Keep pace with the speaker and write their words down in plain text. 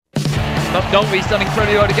McNulty's done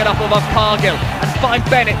incredibly well to get up above Cargill and find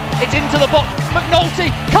Bennett. It's into the box. McNulty,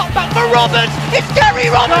 cut back for Roberts. It's Gary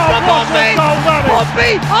Roberts from Pompey.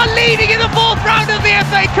 Pompey are leading in the fourth round of the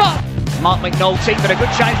FA Cup. Mark McNulty, but a good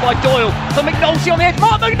chance by Doyle. For McNulty on the edge.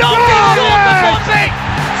 Mark McNulty scores for Pompey.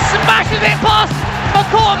 Smashes it past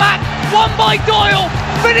McCormack. Won by Doyle.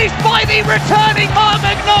 Finished by the returning Mark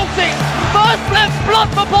McNulty. First left blood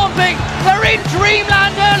for Pompey. They're in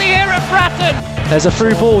dreamland early here at Bratton. There's a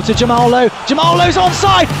through ball to Jamal Lowe. Jamal Lowe's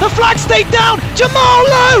onside. The flag stayed down. Jamal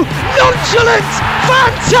Lowe, nonchalant,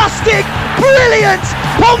 fantastic, brilliant.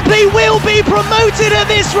 Pompey will be promoted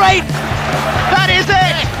at this rate. That is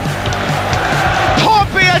it.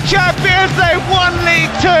 Pompey are champions. They won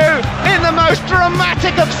League Two in the most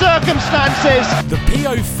dramatic of circumstances. The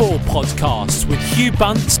PO4 podcast with Hugh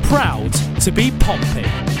Bunce, proud to be Pompey.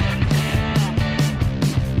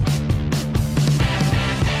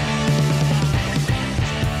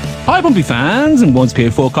 Hi Pompey fans, and Once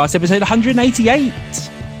PO Forecast episode 188.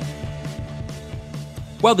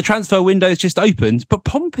 Well, the transfer window's just opened, but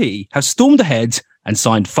Pompey have stormed ahead and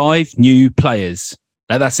signed 5 new players.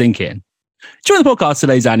 Let that sink in. Join the podcast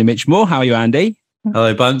today is Andy Mitchmore. How are you, Andy?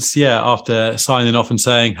 Hello, Bunce. Yeah, after signing off and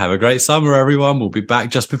saying, have a great summer, everyone. We'll be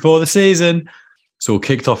back just before the season. It's all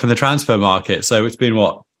kicked off in the transfer market. So it's been,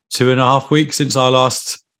 2.5 weeks since our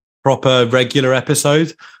last proper regular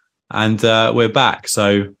episode? And we're back.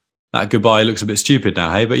 So that goodbye looks a bit stupid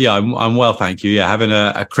now, hey? But yeah, I'm well, thank you. Yeah, having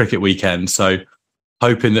a cricket weekend. So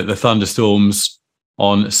hoping that the thunderstorms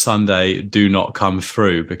on Sunday do not come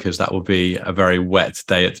through, because that will be a very wet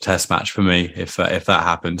day at the test match for me if that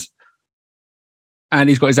happens. And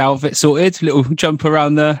he's got his outfit sorted, little jump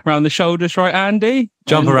around the shoulders, right, Andy?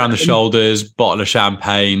 Jump around the shoulders, bottle of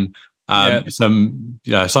champagne, some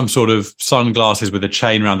sort of sunglasses with a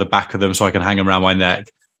chain around the back of them so I can hang them around my neck.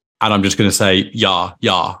 And I'm just going to say, yah,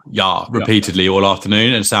 repeatedly all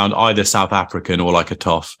afternoon and sound either South African or like a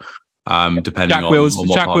toff, depending on what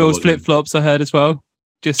Jack Wills flip-flops, I heard as well.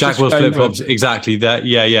 Jack Wills flip-flops, exactly. That,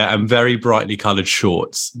 yeah. And very brightly coloured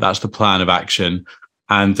shorts. That's the plan of action.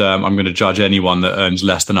 And I'm going to judge anyone that earns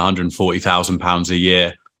less than £140,000 a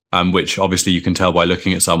year, which obviously you can tell by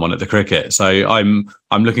looking at someone at the cricket. So I'm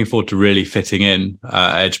looking forward to really fitting in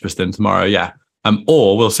Edgbaston tomorrow, yeah.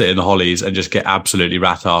 Or we'll sit in the Hollies and just get absolutely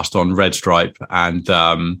rat-arsed on Red Stripe and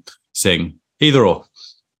sing. Either or.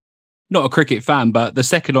 Not a cricket fan, but the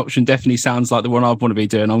second option definitely sounds like the one I'd want to be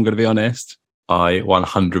doing, I'm going to be honest. I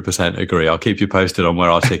 100% agree. I'll keep you posted on where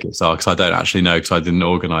our tickets are, because I don't actually know, because I didn't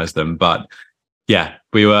organise them. But yeah,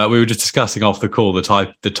 we were just discussing off the call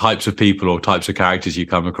the types of people or types of characters you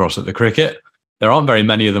come across at the cricket. There aren't very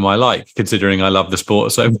many of them I like, considering I love the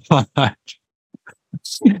sport so much.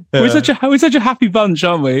 We're such a happy bunch,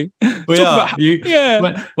 aren't we? We are.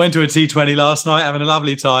 Went to a T20 last night, having a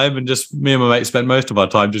lovely time, and just me and my mate spent most of our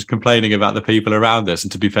time just complaining about the people around us.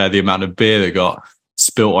 And to be fair, the amount of beer that got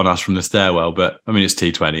spilt on us from the stairwell. But I mean, it's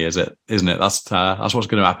T20, isn't it? That's what's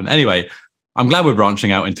going to happen. Anyway, I'm glad we're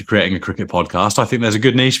branching out into creating a cricket podcast. I think there's a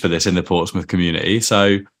good niche for this in the Portsmouth community.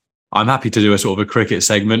 So I'm happy to do a sort of a cricket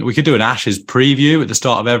segment. We could do an Ashes preview at the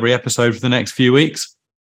start of every episode for the next few weeks.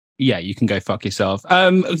 Yeah, you can go fuck yourself.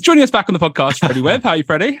 Joining us back on the podcast, Freddie Webb. How are you,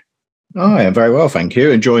 Freddie? I am very well, thank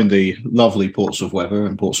you. Enjoying the lovely Portsmouth weather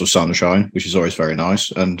and Portsmouth sunshine, which is always very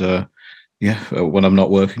nice. And when I'm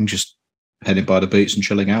not working, just heading by the beach and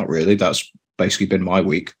chilling out, really. That's basically been my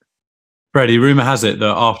week. Freddie, rumour has it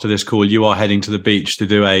that after this call, you are heading to the beach to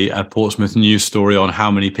do a Portsmouth news story on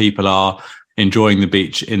how many people are enjoying the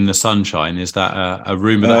beach in the sunshine. Is that a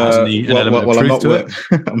rumour that has an element of truth to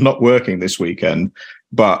it? I'm not working this weekend.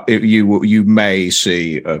 But you may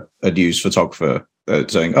see a news photographer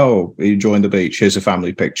saying, "Oh, are you enjoying the beach? Here's a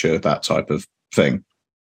family picture," that type of thing.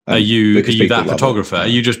 Are you that photographer? Are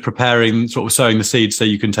you just preparing, sort of sowing the seeds so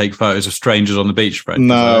you can take photos of strangers on the beach, Fred?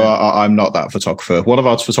 No, I'm not that photographer. One of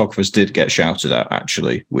our photographers did get shouted at,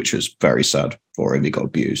 actually, which was very sad for him. He got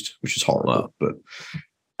abused, which is horrible. But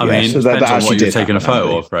I mean, it depends on what you're taking a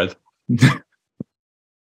photo of, Fred.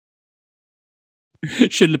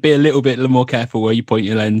 Should be a little bit more careful where you point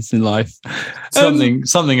your lens in life.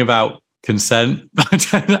 Something about consent. I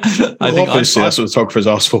think obviously that's what photographers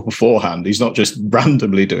asked for beforehand. He's not just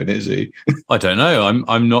randomly doing it, is he? I don't know.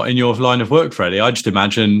 I'm not in your line of work, Freddie. I just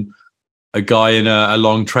imagine a guy in a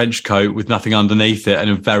long trench coat with nothing underneath it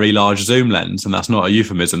and a very large zoom lens, and that's not a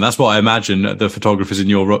euphemism. That's what I imagine the photographers in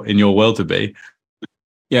your world to be.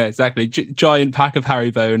 Yeah, exactly. Giant pack of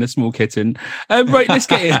Haribo and a small kitten. Right, let's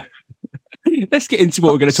get in. Let's get into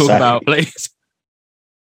what we're going to talk about, please.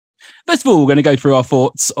 First of all, we're going to go through our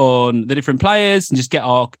thoughts on the different players and just get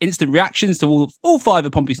our instant reactions to all 5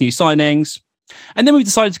 of Pompey's new signings. And then we've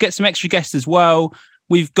decided to get some extra guests as well.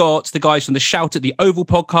 We've got the guys from the Shout at the Oval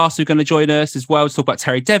podcast who are going to join us as well to talk about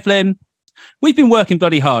Terry Devlin. We've been working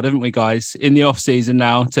bloody hard, haven't we, guys, in the off-season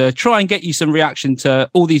now to try and get you some reaction to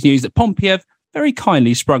all these news that Pompey have very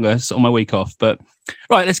kindly sprung us on my week off. But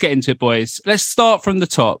right, let's get into it, boys. Let's start from the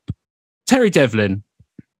top. Terry Devlin.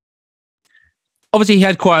 Obviously, he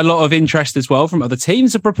had quite a lot of interest as well from other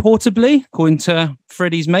teams, reportedly, according to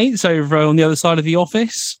Freddie's mates over on the other side of the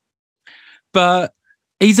office. But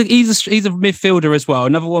he's a midfielder as well.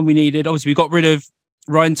 Another one we needed. Obviously, we got rid of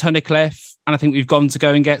Ryan Tunnicliffe, and I think we've gone to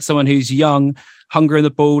go and get someone who's young, hungry in the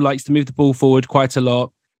ball, likes to move the ball forward quite a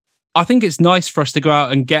lot. I think it's nice for us to go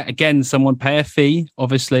out and get, again, someone pay a fee,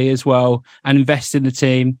 obviously, as well, and invest in the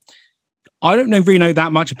team. I don't really know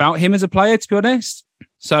that much about him as a player, to be honest.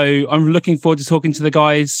 So I'm looking forward to talking to the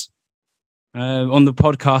guys on the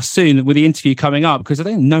podcast soon with the interview coming up, because I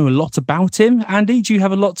don't know a lot about him. Andy, do you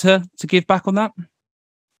have a lot to give back on that?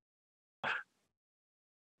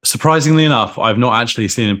 Surprisingly enough, I've not actually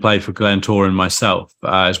seen him play for Glentoran myself.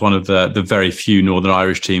 It's one of the very few Northern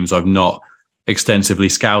Irish teams I've not extensively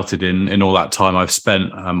scouted in all that time I've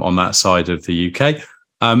spent on that side of the UK.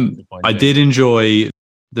 I did enjoy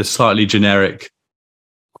the slightly generic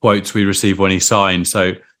quotes we received when he signed.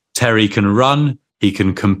 So Terry can run, he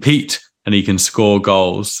can compete, and he can score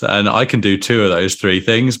goals. And I can do two of those three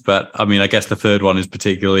things. But I mean, I guess the third one is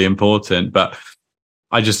particularly important. But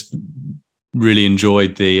I just really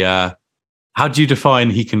enjoyed the how do you define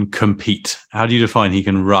he can compete? How do you define he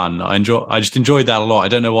can run? I just enjoyed that a lot. I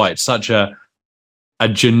don't know why it's such a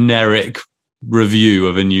generic review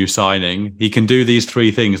of a new signing. He can do these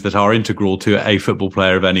three things that are integral to a football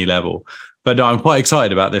player of any level. But no, I'm quite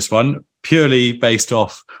excited about this one, purely based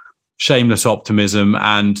off shameless optimism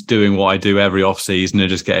and doing what I do every off-season and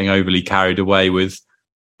just getting overly carried away with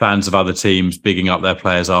fans of other teams bigging up their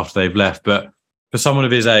players after they've left. But for someone of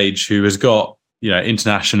his age who has got,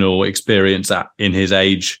 international experience in his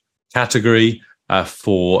age category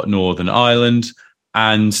for Northern Ireland,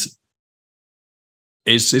 and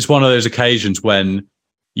it's one of those occasions when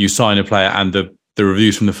you sign a player and the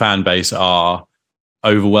reviews from the fan base are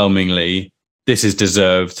overwhelmingly, this is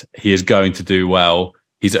deserved. He is going to do well.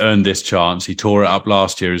 He's earned this chance. He tore it up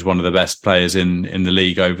last year as one of the best players in the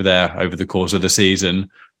league over there over the course of the season.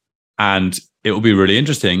 And it will be really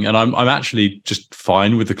interesting. And I'm actually just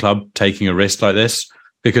fine with the club taking a risk like this,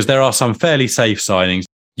 because there are some fairly safe signings,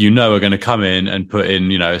 are going to come in and put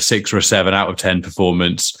in, a 6 or a 7 out of 10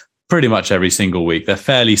 performance pretty much every single week. They're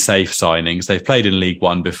fairly safe signings. They've played in League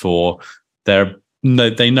One before. They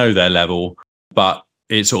know their level, but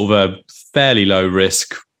it's sort of a fairly low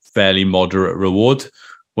risk, fairly moderate reward.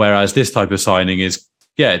 Whereas this type of signing is,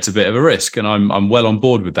 it's a bit of a risk. And I'm well on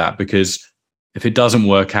board with that, because if it doesn't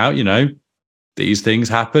work out, these things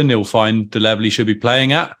happen. He'll find the level he should be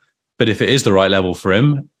playing at. But if it is the right level for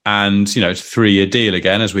him, and, it's a 3-year deal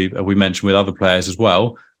again, as we mentioned with other players as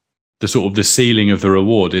well, the ceiling of the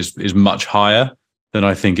reward is much higher than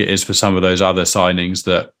I think it is for some of those other signings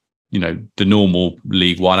that, the normal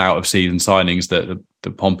League One out of season signings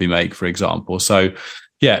that Pompey make, for example. So,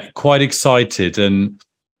 quite excited. And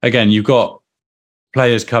again, you've got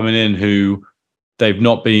players coming in who they've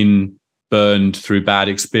not been burned through bad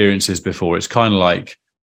experiences before. It's kind of like,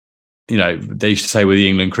 they used to say with the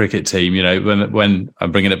England cricket team, when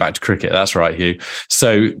I'm bringing it back to cricket, that's right, Hugh.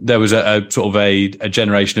 So there was a sort of a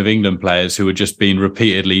generation of England players who had just been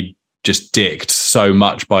repeatedly just dicked so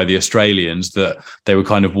much by the Australians that they were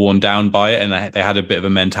kind of worn down by it. And they had a bit of a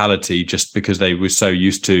mentality just because they were so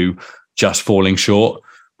used to just falling short.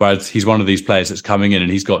 Whereas he's one of these players that's coming in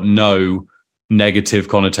and he's got no negative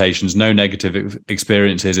connotations, no negative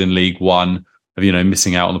experiences in League One of,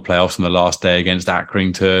 missing out on the playoffs on the last day against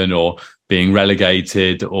Accrington, or being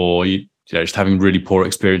relegated, or, just having really poor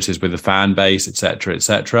experiences with the fan base, etc.,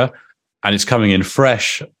 etc. And it's coming in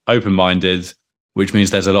fresh, open-minded, which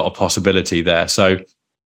means there's a lot of possibility there. So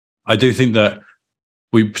I do think that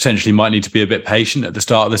we potentially might need to be a bit patient at the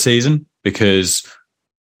start of the season, because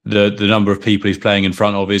the number of people he's playing in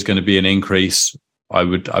front of is going to be an increase.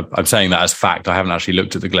 I'm saying that as fact. I haven't actually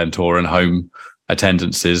looked at the Glentoran home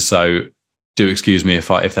attendances, so do excuse me if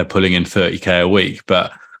they're pulling in 30k a week,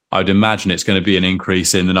 but I'd imagine it's going to be an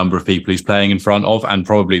increase in the number of people he's playing in front of, and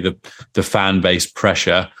probably the fan base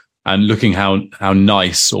pressure. And looking how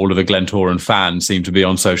nice all of the Glentoran fans seem to be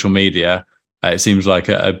on social media, it seems like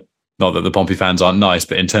not that the Pompey fans aren't nice,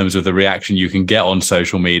 but in terms of the reaction you can get on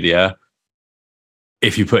social media,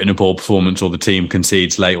 if you put in a poor performance or the team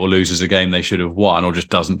concedes late or loses a game they should have won or just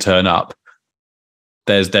doesn't turn up,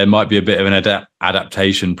 there might be a bit of an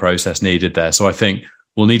adaptation process needed there. So I think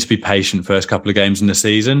we'll need to be patient first couple of games in the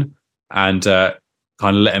season. and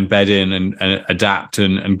kind of let him bed in and adapt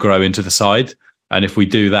and grow into the side. And if we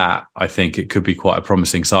do that, I think it could be quite a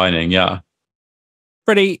promising signing. Yeah.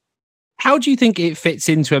 Freddie, how do you think it fits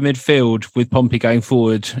into a midfield with Pompey going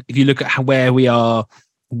forward? If you look at where we are,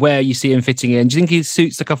 where you see him fitting in, do you think he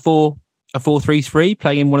suits like a 4-3-3,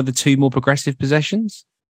 playing in one of the two more progressive possessions?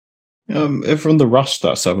 From the rough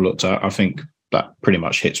stats I've looked at, I think that pretty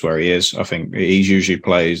much hits where he is. I think he's usually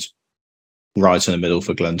plays right in the middle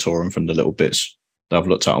for Glentoran from the little bits that I've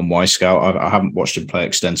looked at on Y-Scout. I haven't watched him play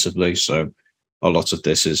extensively, so a lot of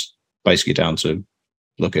this is basically down to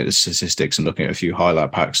looking at the statistics and looking at a few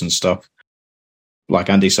highlight packs and stuff. Like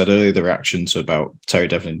Andy said earlier, the reactions about Terry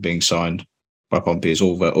Devlin being signed by Pompey is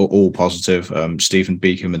all positive. Stephen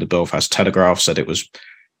Beacom in the Belfast Telegraph said it was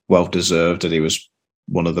well deserved, that he was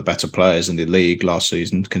one of the better players in the league last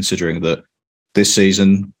season, considering that this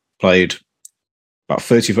season played about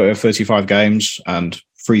 35 games and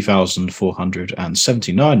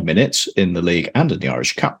 3,479 minutes in the league and in the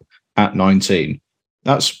Irish Cup at 19.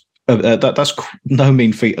 That's no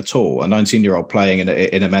mean feat at all. A 19-year-old playing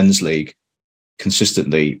in a men's league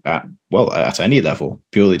consistently at any level,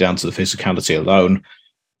 purely down to the physicality alone.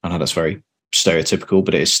 I know that's very stereotypical,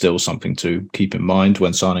 but it is still something to keep in mind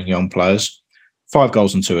when signing young players. 5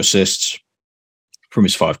 goals and 2 assists from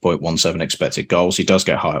his 5.17 expected goals. He does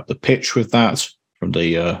get high up the pitch with that from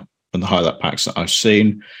the highlight packs that I've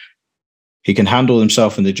seen. He can handle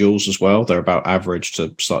himself in the duels as well. They're about average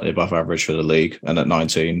to slightly above average for the league. And at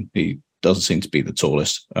 19, he doesn't seem to be the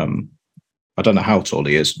tallest. I don't know how tall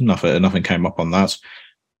he is. Nothing came up on that.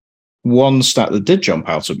 One stat that did jump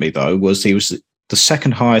out at me, though, was he was the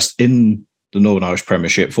second highest in the Northern Irish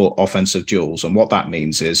Premiership for offensive duels. And what that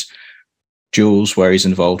means is duels where he's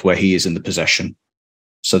involved, where he is in the possession.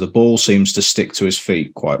 So the ball seems to stick to his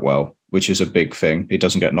feet quite well, which is a big thing. He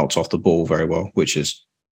doesn't get knocked off the ball very well, which is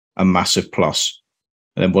a massive plus.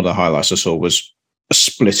 And then one of the highlights I saw was a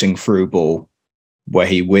splitting through ball where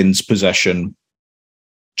he wins possession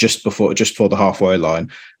just before the halfway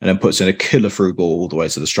line and then puts in a killer through ball all the way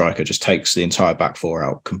to the striker, just takes the entire back four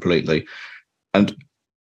out completely. And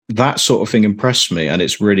that sort of thing impressed me. And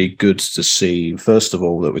it's really good to see, first of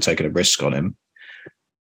all, that we're taking a risk on him.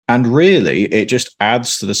 And really, it just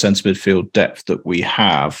adds to the centre midfield depth that we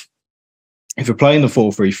have. If you're playing the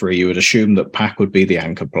 4-3-3, you would assume that Pack would be the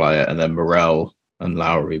anchor player and then Morel and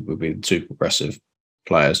Lowry would be the two progressive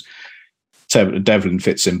players. So Devlin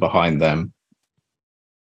fits in behind them.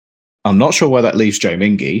 I'm not sure where that leaves Joe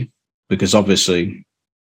Mingy, because obviously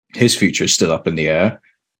his future is still up in the air.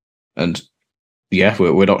 And yeah,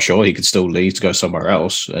 we're not sure. He could still leave to go somewhere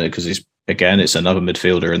else because it's another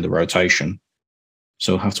midfielder in the rotation.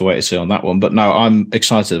 So we'll have to wait and see on that one. But no, I'm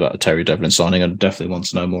excited about the Terry Devlin signing and definitely want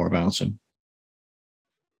to know more about him.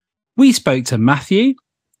 We spoke to Matthew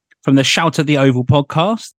from the Shout at the Oval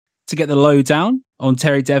podcast to get the lowdown on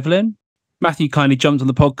Terry Devlin. Matthew kindly jumped on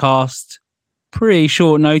the podcast pretty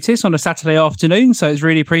short notice on a Saturday afternoon, so it's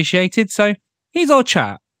really appreciated. So here's our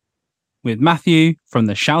chat with Matthew from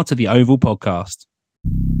the Shout at the Oval podcast.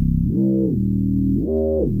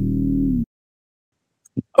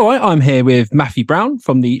 All right, I'm here with Matthew Brown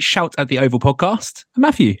from the Shout at the Oval podcast.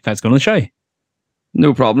 Matthew, thanks for coming on the show.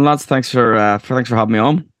 No problem, lads. Thanks for having me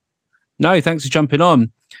on. No, thanks for jumping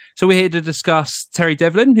on. So we're here to discuss Terry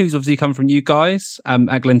Devlin, who's obviously come from you guys at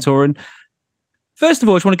Glentoran. First of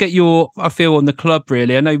all, I just want to get your feel on the club,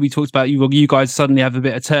 really. I know we talked about you guys suddenly have a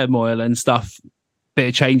bit of turmoil and stuff, bit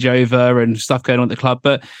of changeover and stuff going on at the club.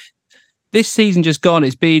 But this season just gone,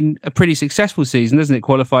 it's been a pretty successful season, isn't it,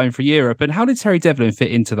 qualifying for Europe? And how did Terry Devlin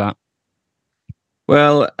fit into that?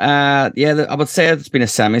 Well, I would say it's been a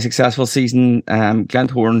semi-successful season.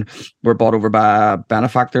 Glentoran were bought over by a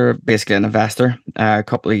benefactor, basically an investor, a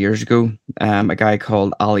couple of years ago. A guy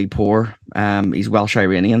called Ali Poor. He's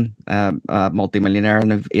Welsh-Iranian, a multi-millionaire,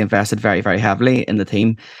 and he invested very, very heavily in the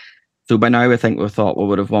team. So by now, I think we thought we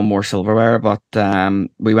would have won more silverware, but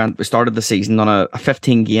we started the season on a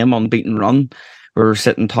 15-game unbeaten run. We were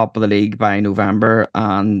sitting top of the league by November,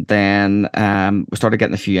 and then we started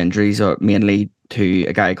getting a few injuries, mainly to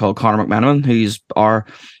a guy called Conor McMenamin, he's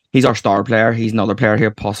our star player. He's another player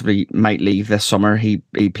who possibly might leave this summer. He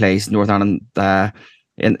plays Northern Ireland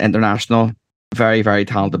international. Very, very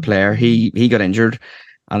talented player. He got injured,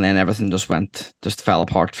 and then everything just fell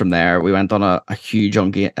apart from there. We went on a huge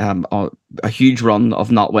run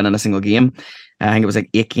of not winning a single game. I think it was like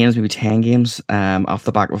 8 games, maybe 10 games, off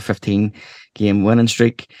the back of a 15-game winning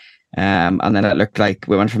streak. And then it looked like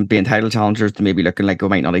we went from being title challengers to maybe looking like we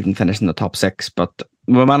might not even finish in the top 6. But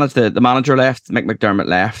we managed the manager left, Mick McDermott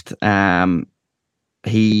left.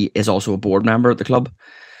 He is also a board member at the club.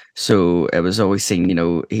 So it was always seen,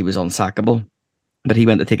 he was unsackable. But he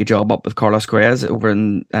went to take a job up with Carlos Queiroz over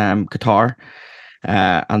in Qatar.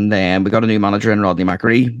 And then we got a new manager in Rodney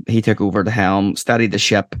McAree. He took over the helm, steadied the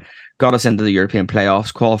ship, got us into the European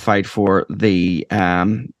playoffs, qualified for the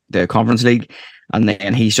Conference League. And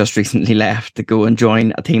then he's just recently left to go and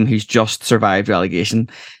join a team who's just survived relegation.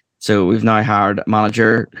 So we've now hired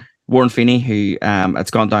manager Warren Feeney, who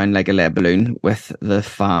it's gone down like a lead balloon with the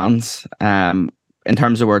fans. In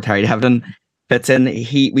terms of where Terry Devlin fits in,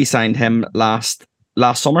 we signed him last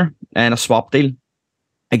summer in a swap deal.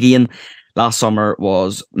 Again, last summer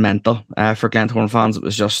was mental for Glentoran fans. It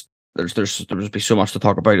was just there would be so much to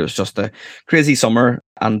talk about. It was just a crazy summer,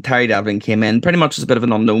 and Terry Devlin came in pretty much as a bit of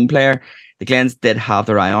an unknown player. The Glens did have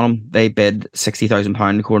their eye on him. They bid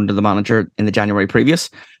 £60,000 according to the manager in the January previous.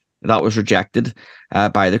 That was rejected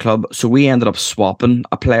by the club. So we ended up swapping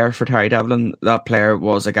a player for Terry Devlin. That player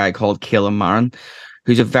was a guy called Caelan Marin,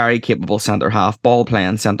 who's a very capable centre-half,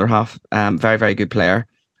 ball-playing centre-half, very, very good player.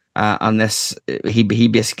 And he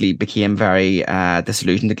basically became very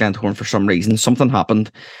disillusioned to Glentoran for some reason. Something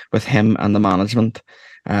happened with him and the management.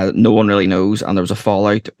 No one really knows, and there was a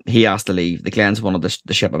fallout. He asked to leave. The Glens wanted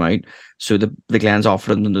to ship him out. So the Glens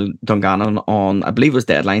offered him to Dungannon on, I believe it was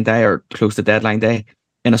deadline day or close to deadline day,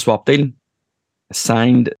 in a swap deal.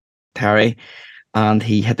 Signed Terry, and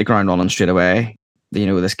he hit the ground running straight away.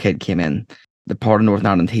 This kid came in. The part of Northern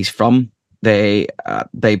Ireland he's from, they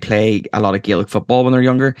play a lot of Gaelic football when they're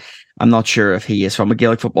younger. I'm not sure if he is from a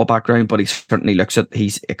Gaelic football background, but he certainly looks it.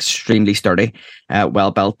 He's extremely sturdy,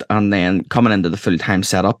 well built, and then coming into the full time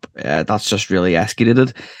setup, that's just really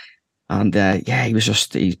escalated. And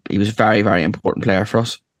he was very, very important player for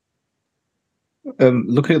us.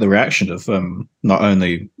 Looking at the reaction of not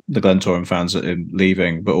only the Glentoran fans at him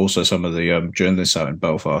leaving, but also some of the journalists out in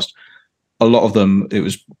Belfast, a lot of them, it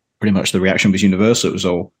was pretty much the reaction was universal. It was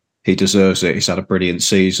all, he deserves it. He's had a brilliant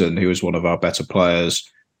season. He was one of our better players.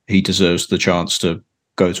 He deserves the chance to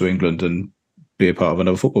go to England and be a part of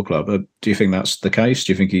another football club. Do you think that's the case?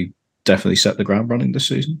 Do you think he definitely set the ground running this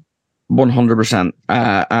season? 100%.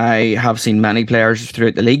 I have seen many players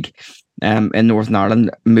throughout the league in Northern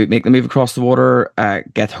Ireland make the move across the water,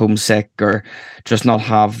 get homesick, or just not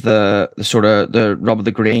have the sort of the rub of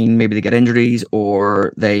the green. Maybe they get injuries,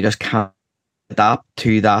 or they just can't adapt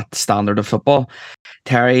to that standard of football.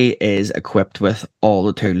 Terry is equipped with all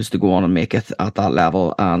the tools to go on and make it at that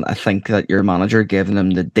level, and I think that your manager giving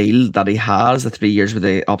him the deal that he has, the 3 years with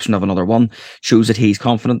the option of another one, shows that he's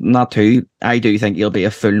confident in that too. I do think he'll be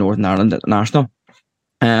a full Northern Ireland international.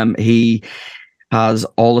 He has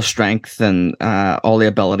all the strength and all the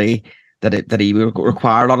ability that he would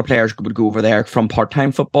require. A lot of players would go over there from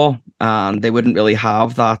part-time football, and they wouldn't really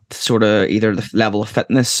have that sort of either the level of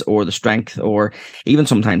fitness or the strength, or even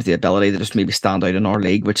sometimes the ability to just maybe stand out in our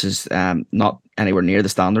league, which is not anywhere near the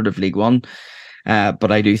standard of League One.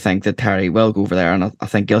 But I do think that Terry will go over there, and I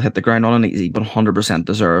think he'll hit the ground on it. He 100%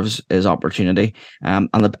 deserves his opportunity. And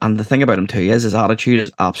the thing about him too is his attitude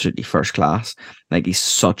is absolutely first class. Like, he's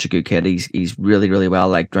such a good kid. He's really, really well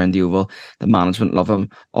liked around the Oval. The management love him.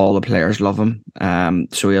 All the players love him.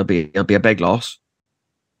 So he'll be a big loss.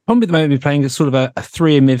 Probably at the moment, we're playing sort of a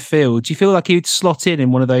three in midfield. Do you feel like he would slot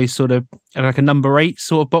in one of those sort of like a number 8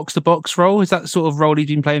 sort of box to box role? Is that the sort of role he's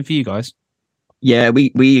been playing for you guys? Yeah,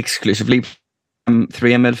 we exclusively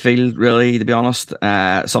 3 in midfield, really, to be honest.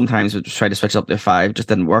 Sometimes we just try to switch up to 5, just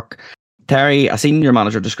didn't work. Terry, I seen your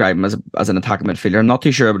manager describe him as an attacking midfielder. I'm not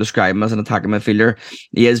too sure I would describe him as an attacking midfielder.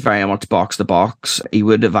 He is very much box to box. He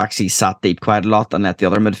would have actually sat deep quite a lot and let the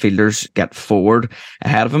other midfielders get forward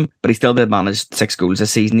ahead of him, but he still did manage 6 goals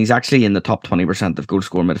this season. He's actually in the top 20% of goal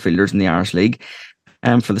scoring midfielders in the Irish League.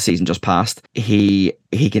 For the season just past, he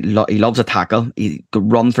loves a tackle. He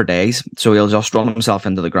could run for days, so he'll just run himself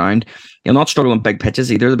into the ground. He'll not struggle on big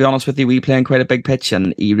pitches either, to be honest with you. We play in quite a big pitch,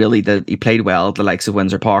 and he really did. He played well at the likes of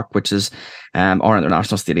Windsor Park, which is our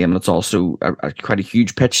international stadium, and it's also quite a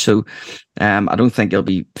huge pitch. So I don't think he'll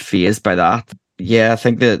be fazed by that. Yeah, I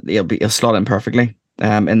think that he'll slot in perfectly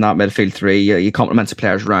in that midfield 3. He complements the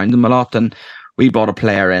players around him a lot, and we brought a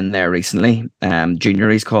player in there recently, Junior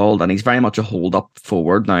he's called, and he's very much a hold-up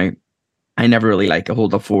forward. Now, I never really like a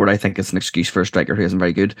hold-up forward. I think it's an excuse for a striker who isn't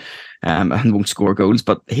very good and won't score goals,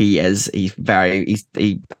 but he after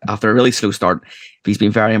a really slow start, he's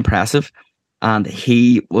been very impressive. And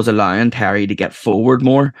he was allowing Terry to get forward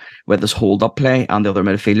more with his hold-up play and the other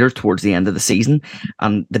midfielders towards the end of the season.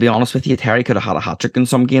 And to be honest with you, Terry could have had a hat-trick in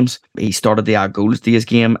some games. He started to add goals to his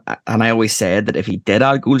game. And I always said that if he did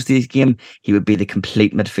add goals to his game, he would be the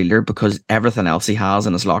complete midfielder because everything else he has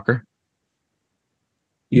in his locker.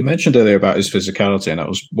 You mentioned earlier about his physicality, and that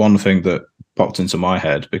was one thing that popped into my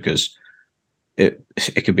head because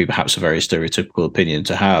it could be perhaps a very stereotypical opinion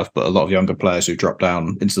to have, but a lot of younger players who drop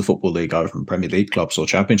down into the Football League, either from Premier League clubs or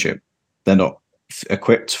Championship, they're not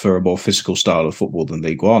equipped for a more physical style of football than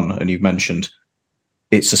League One. And you've mentioned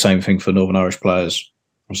it's the same thing for Northern Irish players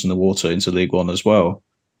crossing the water into League One as well.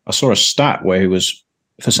 I saw a stat where he was,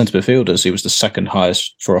 for centre midfielders, he was the second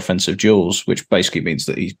highest for offensive duels, which basically means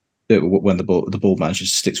that when the ball manages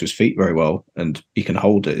to stick to his feet very well and he can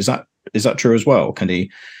hold it. Is that true as well? Can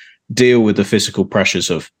he deal with the physical pressures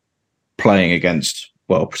of playing against,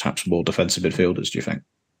 well, perhaps more defensive midfielders, do you think?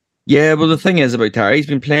 Yeah, well, the thing is about Terry, he's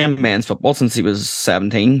been playing men's football since he was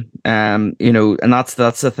 17. And that's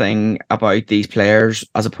the thing about these players,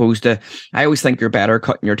 as opposed to, I always think you're better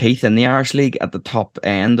cutting your teeth in the Irish League at the top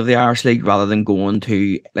end of the Irish League rather than going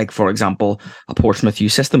to, like, for example, a Portsmouth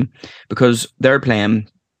youth system, because they're playing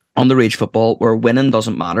underage football where winning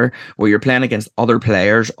doesn't matter, where you're playing against other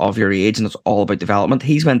players of your age and it's all about development.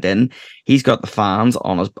 He's went in, he's got the fans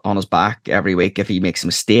on his back every week if he makes a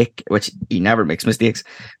mistake, which he never makes mistakes,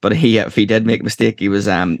 but if he did make a mistake, he was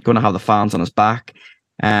going to have the fans on his back.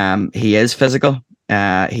 He is physical.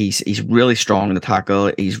 He's really strong in the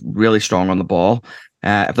tackle. He's really strong on the ball.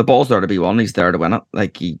 If the ball's there to be won, he's there to win it.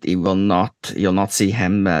 Like you'll not see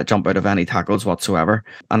him jump out of any tackles whatsoever.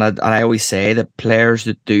 And I always say that players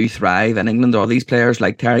that do thrive in England are these players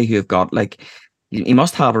like Terry, who have got, like, he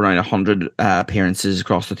must have around 100 appearances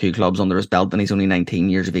across the two clubs under his belt, and he's only 19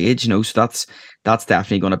 years of age. So that's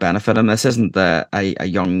definitely going to benefit him. This isn't a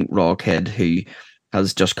young raw kid who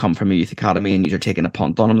has just come from a youth academy and you're taking a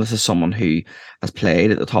punt on him. This is someone who has played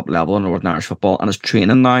at the top level in Northern Irish football and is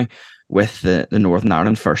training now with the Northern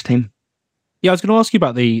Ireland first team. Yeah, I was going to ask you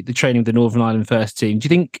about the training of the Northern Ireland first team. Do you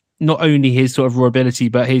think not only his sort of raw ability,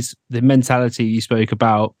 but the mentality you spoke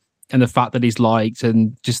about and the fact that he's liked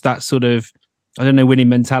and just that sort of, I don't know, winning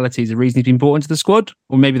mentality is the reason he's been brought into the squad?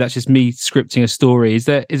 Or maybe that's just me scripting a story. Is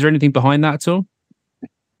there anything behind that at all?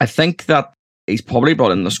 I think that he's probably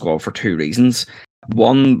brought in the squad for two reasons.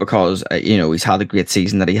 One, because he's had a great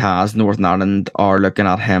season that he has. Northern Ireland are looking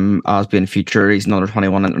at him as being future. He's an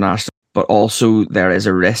under-21 international. But also there is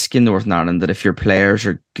a risk in Northern Ireland that if your players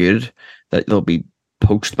are good, that they'll be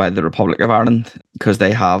poached by the Republic of Ireland, because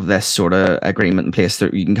they have this sort of agreement in place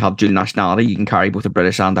that you can have dual nationality. You can carry both a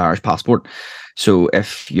British and Irish passport. So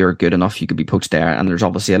if you're good enough, you could be poached there. And there's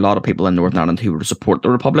obviously a lot of people in Northern Ireland who would support the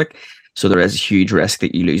Republic. So there is a huge risk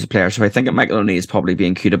that you lose a player. So I think that Michael O'Neill is probably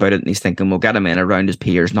being cute about it, and he's thinking, we'll get him in around his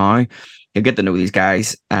peers now. He'll get to know these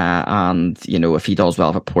guys. And, if he does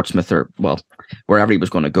well at Portsmouth or, well, wherever he was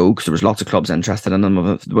going to go, because there was lots of clubs interested in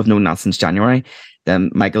him, we've known that since January, then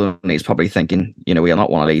Michael O'Neill's probably thinking, he'll not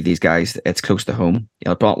want to leave these guys. It's close to home.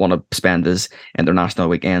 He'll not want to spend his international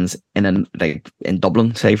weekends in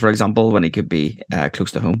Dublin, say, for example, when he could be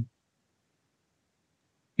close to home.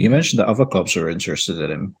 You mentioned that other clubs are interested in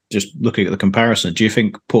him. Just looking at the comparison, do you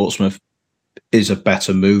think Portsmouth is a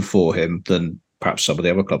better move for him than perhaps some of the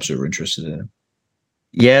other clubs who are interested in him?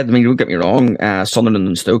 Yeah, I mean, don't get me wrong. Sunderland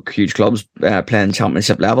and Stoke, huge clubs playing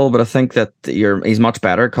championship level, but I think that he's much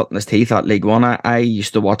better cutting his teeth at League One. I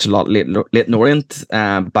used to watch a lot Leyton Orient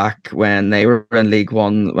back when they were in League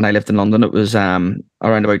One. When I lived in London, it was around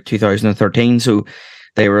about 2013. So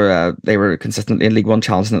they were consistently in League One,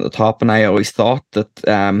 challenging at the top. And I always thought that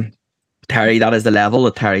Terry, that is the level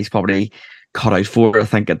that Terry's probably cut out for, I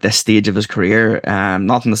think, at this stage of his career.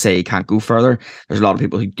 Nothing to say he can't go further. There's a lot of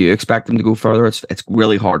people who do expect him to go further. It's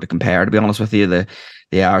really hard to compare, to be honest with you, the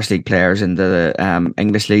Irish League players in the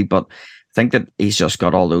English League. But I think that he's just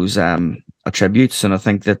got all those attributes. And I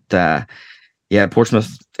think that,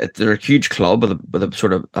 Portsmouth, they're a huge club with a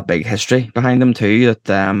sort of a big history behind them too, that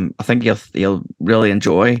I think he'll really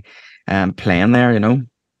enjoy playing there,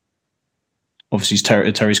 Obviously,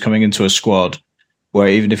 Terry's coming into a squad where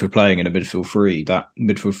even if we're playing in a midfield three, that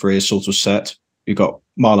midfield three is sort of set. You've got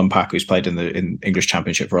Marlon Pack, who's played in English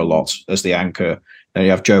Championship for a lot, as the anchor. Then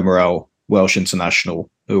you have Joe Morrell, Welsh international,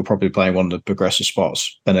 who will probably play one of the progressive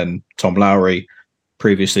spots. And then Tom Lowry,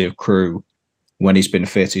 previously of Crewe, when he's been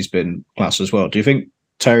fit, he's been class as well. Do you think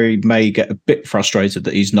Terry may get a bit frustrated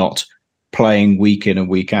that he's not playing week in and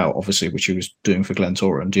week out, obviously, which he was doing for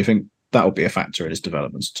Glentoran? Do you think that will be a factor in his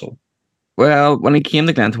developments at all? Well, when he came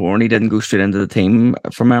to Glentoran, he didn't go straight into the team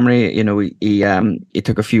from memory. He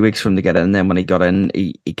took a few weeks for him to get in. Then when he got in,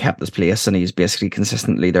 he kept his place, and he's basically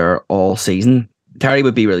consistently there all season. Terry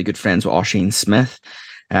would be really good friends with Oisin Smith,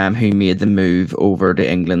 who made the move over to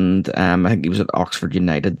England. I think he was at Oxford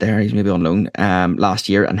United there. He's maybe on loan last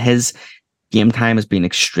year, and his game time has been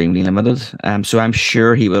extremely limited. So I'm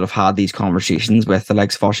sure he would have had these conversations with the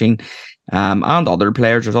likes of Oisín and other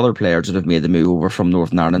players. There's other players that have made the move over from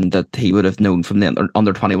Northern Ireland that he would have known from the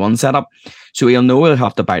under 21 setup. So he'll know he'll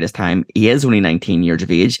have to bide his time. He is only 19 years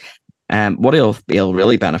of age. What he'll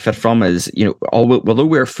really benefit from is, although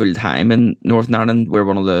we're full time in Northern Ireland, we're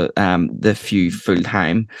one of the few full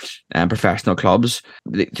time professional clubs.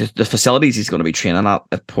 The facilities he's going to be training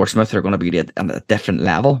at Portsmouth are going to be at a different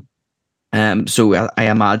level. So I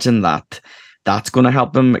imagine that's going to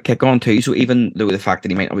help him kick on too. So even though the fact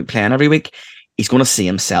that he might not be playing every week, he's going to see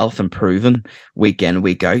himself improving week in,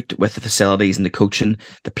 week out with the facilities and the coaching,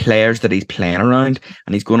 the players that he's playing around,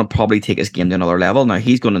 and he's going to probably take his game to another level. Now,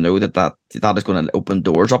 he's going to know that is going to open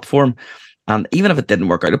doors up for him. And even if it didn't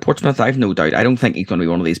work out at Portsmouth, I've no doubt, I don't think he's going to be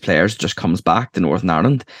one of these players that just comes back to Northern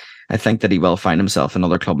Ireland. I think that he will find himself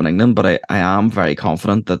another club in England, but I am very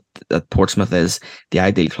confident that Portsmouth is the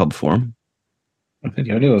ideal club for him. I think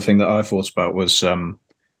the only other thing that I thought about was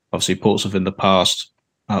obviously Portsmouth in the past.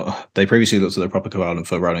 They previously looked at the Republic of Ireland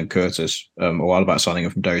for Ronan Curtis a while back, signing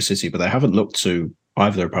him from Derry City, but they haven't looked to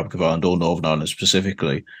either the Republic of Ireland or Northern Ireland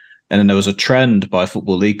specifically. And then there was a trend by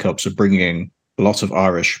Football League clubs of bringing a lot of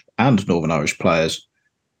Irish and Northern Irish players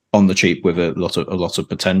on the cheap with a lot of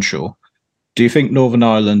potential. Do you think Northern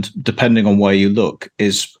Ireland, depending on where you look,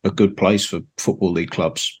 is a good place for Football League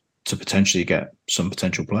clubs to potentially get some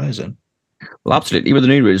potential players in? Well, absolutely. With the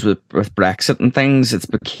new rules with Brexit and things, it's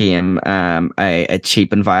became a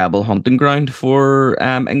cheap and viable hunting ground for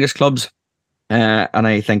English clubs. And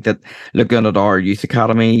I think that looking at our youth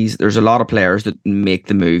academies, there's a lot of players that make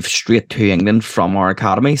the move straight to England from our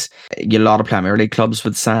academies. A lot of Premier League clubs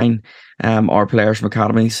would sign our players from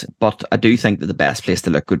academies. But I do think that the best place to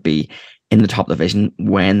look would be in the top division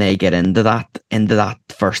when they get into that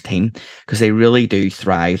first team, because they really do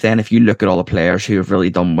thrive. Then if you look at all the players who have really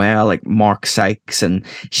done well, like Mark Sykes and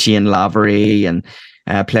Shane Lavery and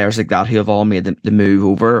players like that who have all made the move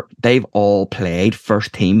over, they've all played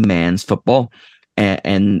first team men's football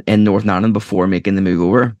in Northern Ireland before making the move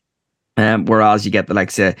over. Whereas you get the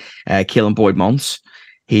likes of Caelan Boyd-Munce.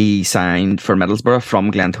 He signed for Middlesbrough from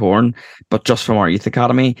Glentoran, but just from our youth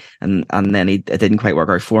academy, and then it didn't quite work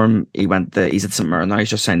out for him. He's at St Mirren now.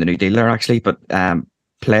 He's just signed a new deal there actually. But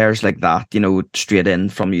players like that, straight in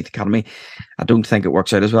from youth academy, I don't think it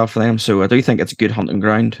works out as well for them. So I do think it's a good hunting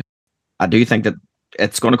ground. I do think that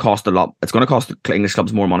it's going to cost a lot. It's going to cost English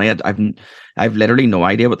clubs more money. I've literally no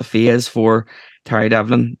idea what the fee is for Terry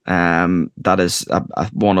Devlin. That is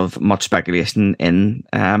one of much speculation in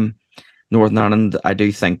Northern Ireland. I do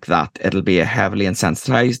think that it'll be a heavily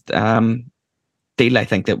incentivized deal. I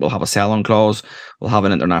think that we'll have a sell-on clause. We'll have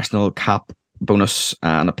an international cap bonus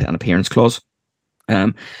and an appearance clause.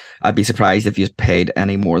 I'd be surprised if you paid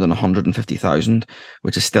any more than 150,000,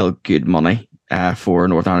 which is still good money for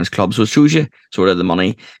Northern Irish clubs. So it shows you sort of the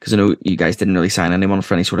money, because I know you guys didn't really sign anyone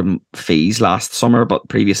for any sort of fees last summer, but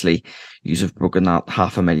previously you have broken that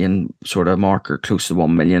 500,000 sort of mark or close to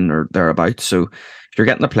 1 million or thereabouts. So if you're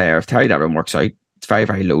getting a player, if Terry Devlin works out, it's very,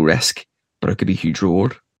 very low risk, but it could be a huge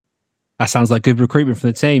reward. That sounds like good recruitment for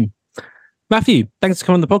the team. Matthew, thanks for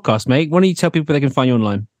coming on the podcast, mate. Why don't you tell people they can find you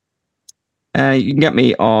online? You can get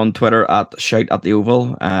me on Twitter at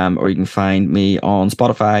 @ShoutAtTheOval, or you can find me on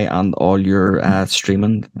Spotify and all your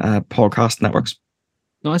streaming podcast networks.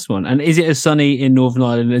 Nice one. And is it as sunny in Northern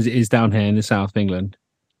Ireland as it is down here in the south of England?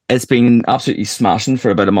 It's been absolutely smashing for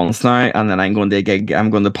about a month now, and then I'm going to a gig. I'm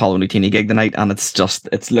going to the Paolo Nutini gig tonight, and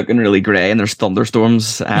it's looking really grey, and there's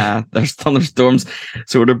thunderstorms. There's thunderstorms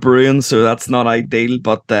sort of brewing, so that's not ideal.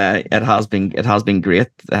 But it has been great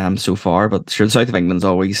so far. But sure, the south of England's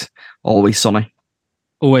always sunny.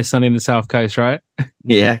 Always sunny in the south coast, right?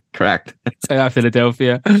 Yeah, correct. So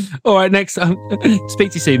Philadelphia. All right, next.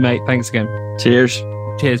 Speak to you soon, mate. Thanks again. Cheers.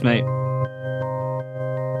 Cheers, mate.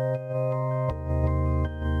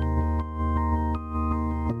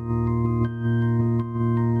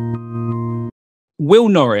 Will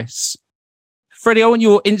Norris. Freddie, I want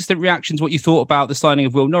your instant reactions, what you thought about the signing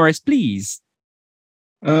of Will Norris, please.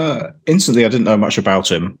 Instantly, I didn't know much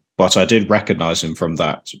about him, but I did recognise him from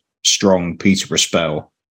that strong Peterborough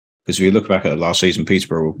spell. Because if you look back at last season,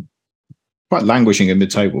 Peterborough were quite languishing in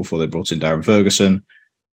mid-table before they brought in Darren Ferguson.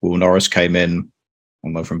 Will Norris came in,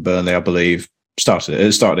 although from Burnley, I believe,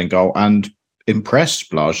 started in goal and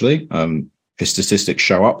impressed largely. His statistics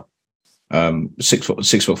show up.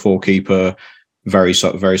 6'4" keeper. Very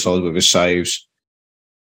solid with his saves.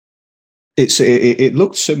 It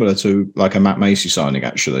looked similar to like a Matt Macey signing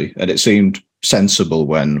actually, and it seemed sensible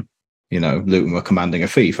when Luton were commanding a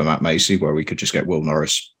fee for Matt Macey, where we could just get Will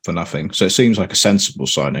Norris for nothing. So it seems like a sensible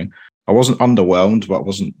signing. I wasn't underwhelmed, but I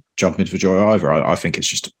wasn't jumping for joy either. I think it's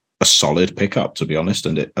just a solid pickup, to be honest,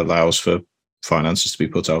 and it allows for finances to be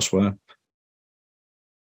put elsewhere.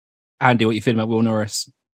 Andy, what you feeling about Will Norris?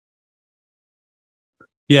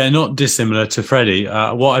 Yeah, not dissimilar to Freddie.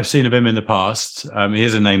 What I've seen of him in the past,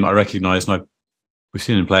 here's a name I recognise, and we've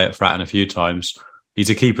seen him play at Fratton a few times. He's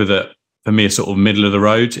a keeper that, for me, is sort of middle of the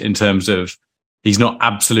road in terms of he's not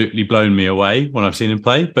absolutely blown me away when I've seen him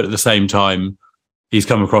play, but at the same time, he's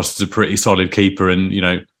come across as a pretty solid keeper. And,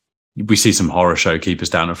 we see some horror show keepers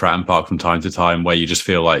down at Fratton Park from time to time where you just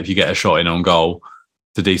feel like if you get a shot in on goal,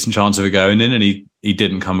 it's a decent chance of it going in. And he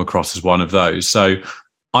didn't come across as one of those. So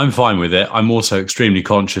I'm fine with it. I'm also extremely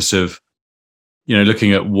conscious of,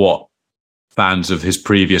 looking at what fans of his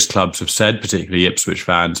previous clubs have said, particularly Ipswich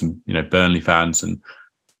fans and, Burnley fans, and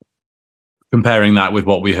comparing that with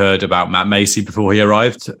what we heard about Matt Macey before he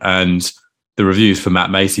arrived. And the reviews for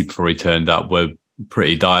Matt Macey before he turned up were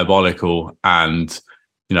pretty diabolical and,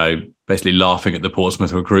 basically laughing at the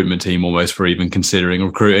Portsmouth recruitment team almost for even considering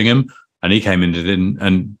recruiting him. And he came in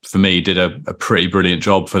and for me, did a pretty brilliant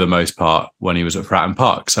job for the most part when he was at Fratton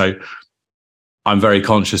Park. So I'm very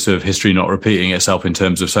conscious of history not repeating itself in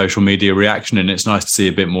terms of social media reaction. And it's nice to see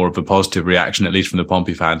a bit more of a positive reaction, at least from the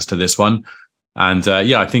Pompey fans, to this one. And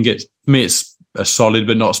I think for me, it's a solid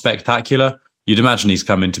but not spectacular. You'd imagine he's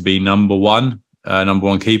coming to be number one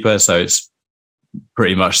keeper. So it's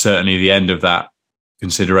pretty much certainly the end of that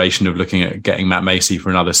consideration of looking at getting Matt Macey for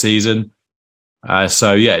another season.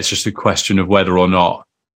 It's just a question of whether or not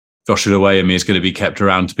Joshua Awayemi is going to be kept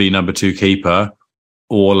around to be number two keeper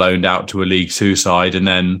or loaned out to a League Two side and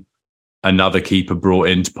then another keeper brought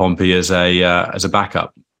into Pompey as a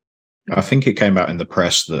backup. I think it came out in the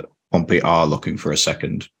press that Pompey are looking for a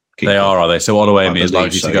second keeper. They are they? So Awayemi is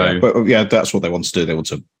likely to go. Yeah. But that's what they want to do. They want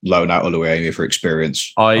to loan out Awayemi for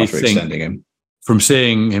experience after extending him. From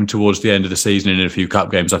seeing him towards the end of the season in a few cup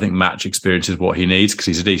games, I think match experience is what he needs because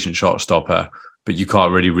he's a decent shot stopper, but you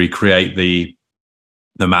can't really recreate the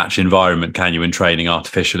match environment, can you, in training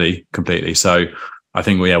artificially completely. So I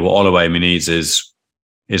think, what Awayemi needs is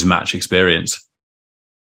match experience.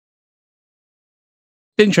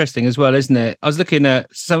 Interesting as well, isn't it? I was looking at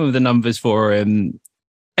some of the numbers for him.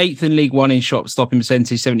 8th in League One in shot stopping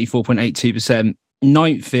percentage, 74.82%.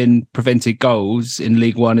 9th in prevented goals in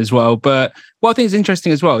League One as well. But what I think is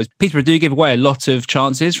interesting as well is Peterborough do give away a lot of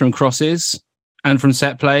chances from crosses and from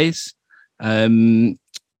set plays. They're the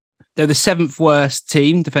 7th worst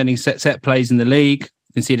team defending set plays in the league,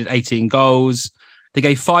 conceded 18 goals. They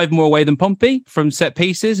gave 5 more away than Pompey from set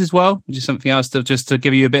pieces as well, which is something else to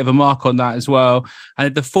give you a bit of a mark on that as well.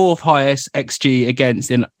 And the 4th highest XG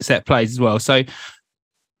against in set plays as well. So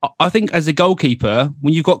I think as a goalkeeper,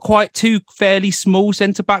 when you've got quite two fairly small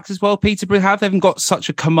centre-backs as well, Peterborough they haven't got such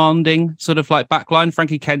a commanding sort of like backline.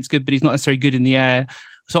 Frankie Kent's good, but he's not necessarily good in the air.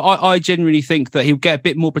 So I genuinely think that he'll get a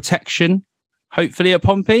bit more protection, hopefully, at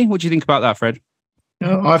Pompey. What do you think about that, Fred?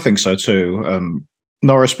 I think so too.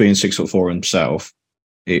 Norris being 6'4" himself,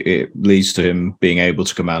 it leads to him being able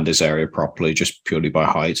to command his area properly just purely by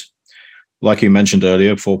height. Like you mentioned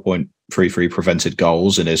earlier, 4.33 prevented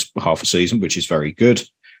goals in his half a season, which is very good.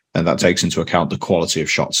 And that takes into account the quality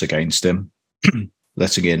of shots against him,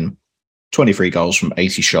 letting in 23 goals from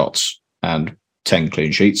 80 shots and 10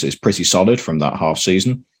 clean sheets is pretty solid from that half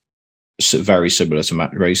season. Very similar to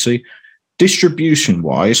Matt Macey.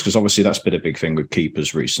 Distribution-wise, because obviously that's been a big thing with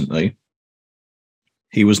keepers recently,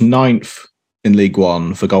 he was 9th in League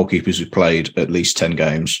One for goalkeepers who played at least 10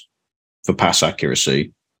 games for pass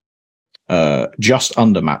accuracy, just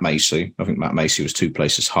under Matt Macey. I think Matt Macey was 2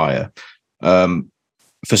 places higher.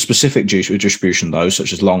 For specific distribution, though,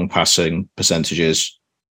 such as long passing percentages,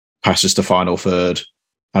 passes to final third,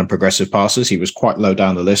 and progressive passes, he was quite low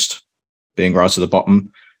down the list, being right at the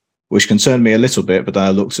bottom, which concerned me a little bit. But then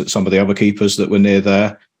I looked at some of the other keepers that were near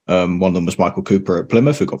there. One of them was Michael Cooper at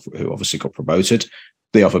Plymouth, who obviously got promoted.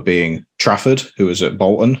 The other being Trafford, who was at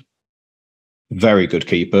Bolton. Very good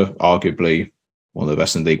keeper, arguably one of the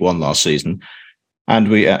best in League One last season. And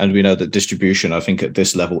we know that distribution, I think, at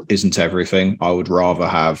this level isn't everything. I would rather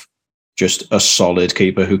have just a solid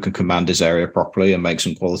keeper who can command his area properly and make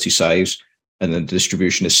some quality saves. And then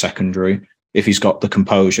distribution is secondary. If he's got the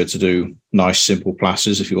composure to do nice, simple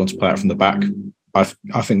passes, if you want to play it from the back,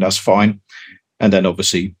 I think that's fine. And then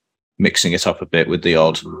obviously mixing it up a bit with the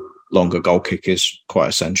odd longer goal kick is quite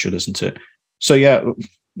essential, isn't it? So, yeah,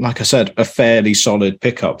 like I said, a fairly solid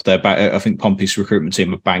pickup. I think Pompey's recruitment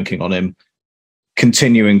team are banking on him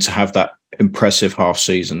continuing to have that impressive half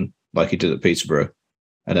season like he did at Peterborough.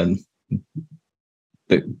 And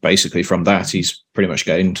then basically from that, he's pretty much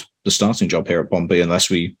gained the starting job here at Pompey unless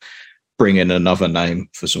we bring in another name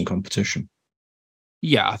for some competition.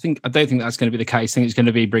 Yeah, I don't think that's going to be the case. I think it's going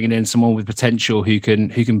to be bringing in someone with potential who can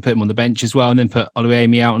put him on the bench as well, and then put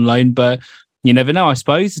Oluwayemi out on loan. But you never know, I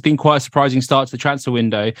suppose. It's been quite a surprising start to the transfer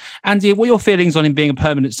window. Andy, what are your feelings on him being a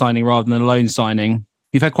permanent signing rather than a loan signing?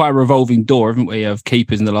 We've had quite a revolving door, haven't we, of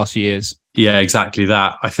keepers in the last few years? Yeah, exactly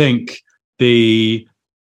that. I think the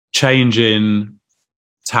change in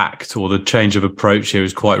tact or the change of approach here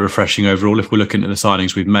is quite refreshing overall. If we're looking at the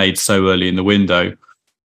signings we've made so early in the window,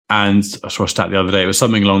 and I saw a stat the other day, it was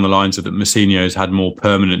something along the lines of that Mousinho's had more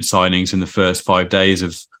permanent signings in the first 5 days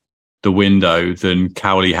of the window than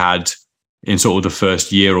Cowley had in sort of the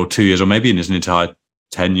first year or 2 years, or maybe in his entire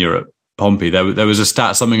tenure at Pompey. There was a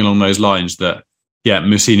stat, something along those lines, that, yeah,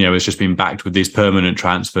 Mousinho has just been backed with these permanent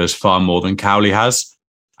transfers far more than Cowley has.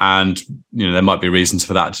 And, there might be reasons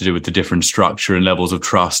for that to do with the different structure and levels of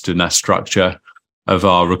trust in that structure of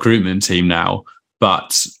our recruitment team now.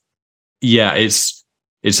 But yeah, it's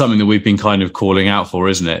something that we've been kind of calling out for,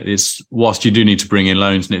 isn't it? It's, whilst you do need to bring in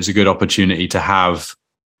loans, and it's a good opportunity to have,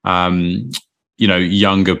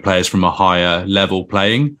 younger players from a higher level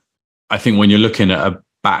playing. I think when you're looking at a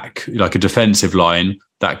back, like a defensive line,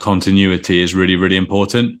 that continuity is really, really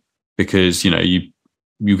important, because,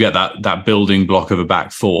 you get that building block of a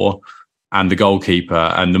back four and the goalkeeper,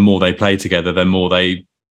 and the more they play together, the more they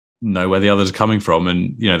know where the others are coming from,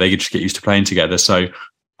 and, they just get used to playing together. So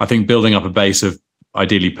I think building up a base of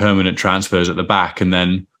ideally permanent transfers at the back, and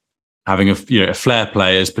then having a flair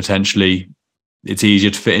players, potentially it's easier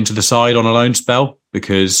to fit into the side on a loan spell,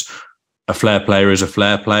 because a flair player is a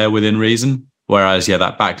flair player within reason. Whereas,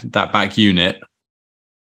 that back unit,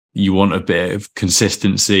 you want a bit of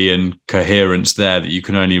consistency and coherence there that you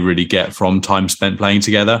can only really get from time spent playing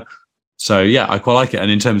together. So yeah, I quite like it.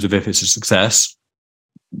 And in terms of if it's a success,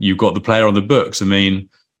 you've got the player on the books. I mean,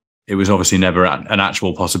 it was obviously never an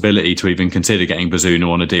actual possibility to even consider getting Bazunu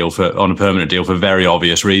on a permanent deal for very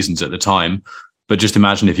obvious reasons at the time. But just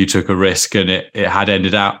imagine if you took a risk and it had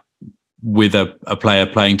ended out with a player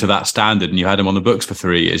playing to that standard, and you had him on the books for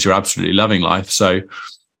 3 years. You're absolutely loving life. So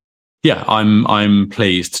yeah, I'm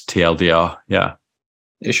pleased. TLDR. Yeah,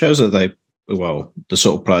 it shows that the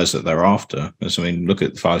sort of players that they're after. I mean, look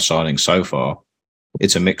at the 5 signings so far.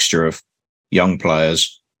 It's a mixture of young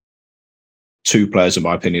players, 2 players, in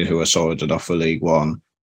my opinion, who are solid enough for League One,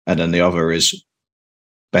 and then the other is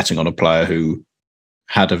betting on a player who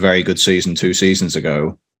had a very good season 2 seasons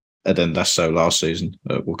ago, and then less so last season.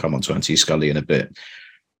 We'll come on to Anti Scully in a bit.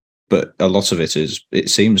 But a lot of it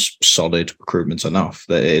seems solid recruitment enough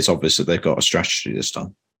that it is obvious that they've got a strategy this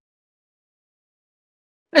time.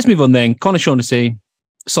 Let's move on then. Conor Shaughnessy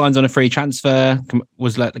signs on a free transfer,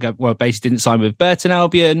 was let go. Well, basically didn't sign with Burton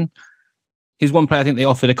Albion. He's one player I think they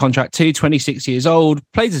offered a contract to, 26 years old,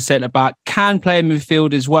 plays as centre-back, can play in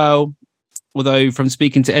midfield as well. Although from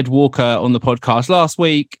speaking to Ed Walker on the podcast last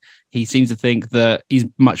week, he seems to think that he's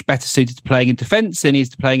much better suited to playing in defence than he is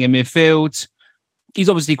to playing in midfield. He's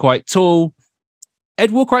obviously quite tall.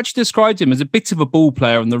 Ed Walker actually described him as a bit of a ball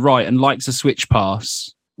player on the right and likes a switch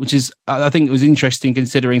pass, which is, I think it was interesting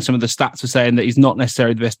considering some of the stats were saying that he's not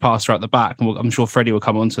necessarily the best passer out the back. And I'm sure Freddie will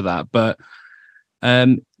come on to that. But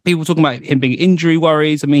people talking about him being injury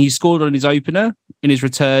worries. I mean, he scored on his opener in his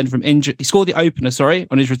return from injury. He scored the opener,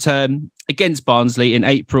 on his return against Barnsley in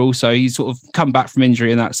April. So he's sort of come back from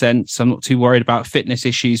injury in that sense. I'm not too worried about fitness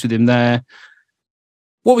issues with him there.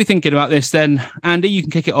 What are we thinking about this then? Andy, you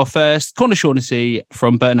can kick it off first. Conor Shaughnessy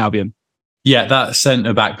from Burton Albion. Yeah, that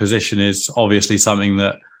centre-back position is obviously something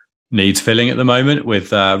that needs filling at the moment,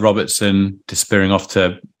 with Robertson disappearing off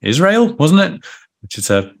to Israel, wasn't it? Which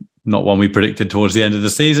is not one we predicted towards the end of the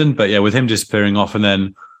season. But yeah, with him disappearing off, and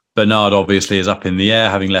then Bernard obviously is up in the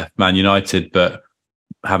air, having left Man United, but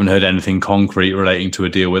haven't heard anything concrete relating to a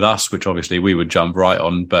deal with us, which obviously we would jump right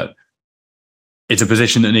on. But it's a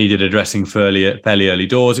position that needed addressing fairly early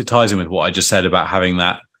doors. It ties in with what I just said about having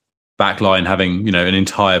that back line, having, an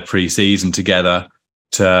entire pre-season together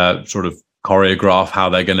to sort of choreograph how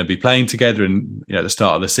they're going to be playing together and, at the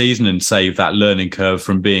start of the season, and save that learning curve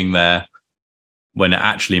from being there when it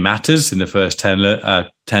actually matters in the first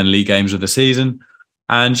 10 league games of the season.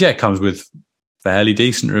 And yeah, it comes with fairly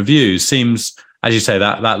decent reviews. Seems, as you say,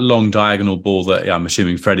 that long diagonal ball that I'm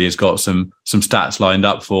assuming Freddie has got some stats lined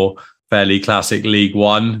up for. Fairly classic League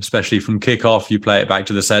One, especially from kickoff. You play it back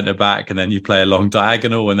to the centre back, and then you play a long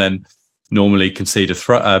diagonal, and then normally concede a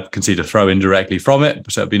throw in directly from it.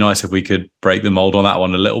 So it'd be nice if we could break the mold on that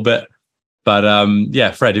one a little bit. But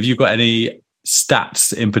yeah, Fred, have you got any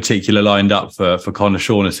stats in particular lined up for Conor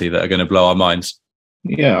Shaughnessy that are going to blow our minds?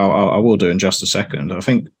 Yeah, I will do in just a second. I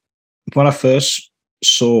think when I first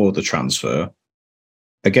saw the transfer,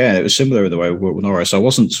 again, it was similar in the way with Norris. I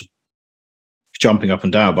wasn't jumping up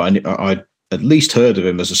and down, but I at least heard of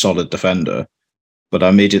him as a solid defender. But I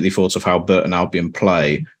immediately thought of how Burton Albion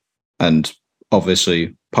play, and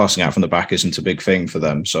obviously passing out from the back isn't a big thing for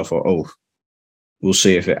them. So I thought, we'll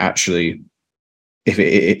see if it actually,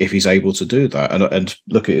 if he's able to do that. And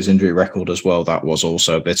look at his injury record as well. That was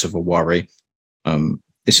also a bit of a worry.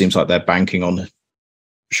 It seems like they're banking on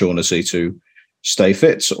Shaughnessy to stay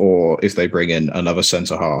fit, or if they bring in another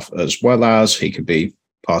centre half as well, as he could be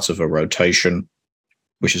part of a rotation,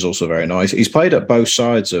 which is also very nice. He's played at both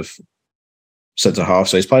sides of centre half,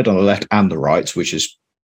 so he's played on the left and the right, which is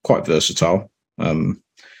quite versatile.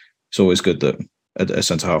 It's always good that a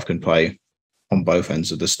centre half can play on both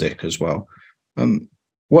ends of the stick as well.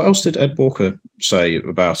 What else did Ed Walker say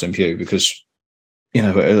about him, Hugh? Because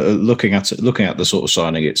looking at the sort of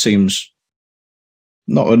signing, it seems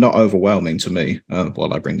not overwhelming to me.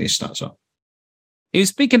 While I bring these stats up, he was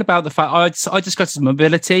speaking about the fact I discussed his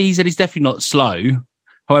mobility. He said he's definitely not slow.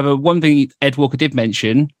 However, one thing Ed Walker did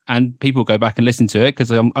mention, and people go back and listen to it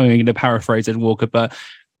because I'm only going to paraphrase Ed Walker, but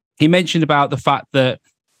he mentioned about the fact that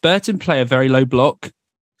Burton play a very low block.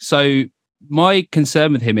 So my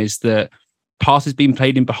concern with him is that passes being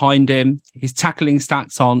played in behind him. His tackling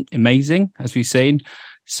stats aren't amazing, as we've seen.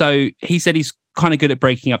 So he said he's kind of good at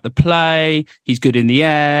breaking up the play. He's good in the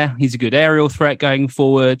air. He's a good aerial threat going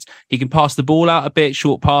forward. He can pass the ball out a bit,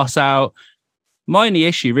 short pass out. My only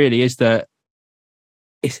issue really is that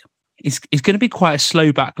it's going to be quite a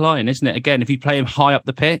slow back line, isn't it? Again, if you play him high up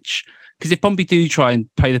the pitch, because if Pompey do try and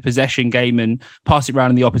play the possession game and pass it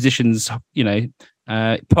around in the opposition's, pass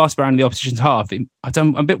it around in the opposition's half,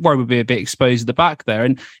 I'm a bit worried we'll be a bit exposed at the back there.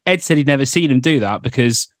 And Ed said he'd never seen him do that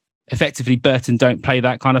because effectively Burton don't play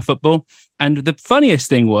that kind of football. And the funniest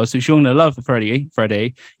thing was, which you're going to love Freddie,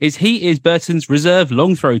 is he is Burton's reserve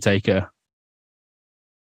long throw taker.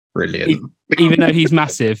 Brilliant. Even though he's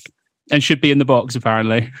massive and should be in the box,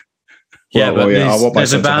 apparently. Yeah, but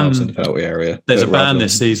there's a ban. In the penalty area. There's a ban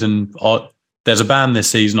this season. There's a ban this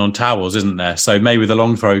season on towels, isn't there? So maybe the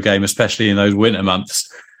long throw game, especially in those winter months,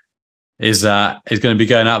 is going to be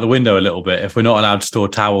going out the window a little bit if we're not allowed to store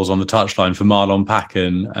towels on the touchline for Marlon Pack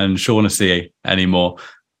and Shaughnessy anymore.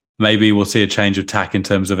 Maybe we'll see a change of tack in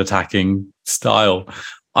terms of attacking style.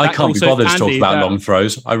 I can't be bothered to talk about long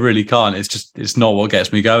throws. I really can't. It's not what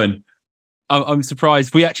gets me going. I'm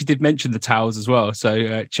surprised. We actually did mention the towels as well,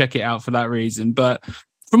 so check it out for that reason. But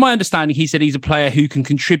from my understanding, he said he's a player who can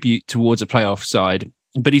contribute towards a playoff side,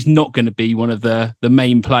 but he's not going to be one of the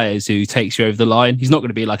main players who takes you over the line. He's not going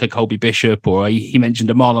to be like a Colby Bishop, or he mentioned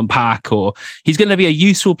a Marlon Pack, or he's going to be a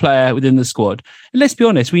useful player within the squad. And let's be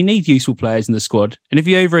honest, we need useful players in the squad. And if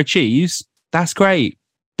he overachieves, that's great.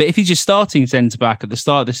 But if he's just starting centre-back at the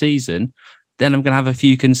start of the season, then I'm going to have a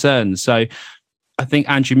few concerns. So I think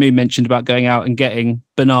Andrew Moon mentioned about going out and getting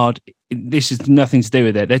Bernard. This has nothing to do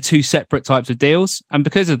with it. They're two separate types of deals. And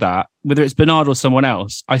because of that, whether it's Bernard or someone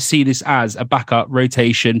else, I see this as a backup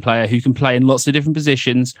rotation player who can play in lots of different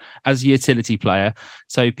positions as a utility player.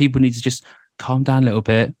 So people need to just calm down a little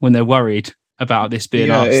bit when they're worried about this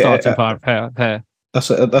being our starting pair.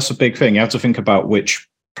 That's a big thing. You have to think about which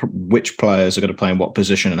players are going to play in what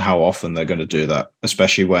position and how often they're going to do that,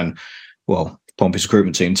 especially when, Pompey's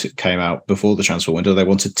recruitment team came out before the transfer window. They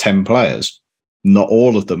wanted 10 players. Not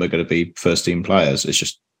all of them are going to be first team players. It's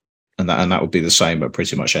just, and that would be the same at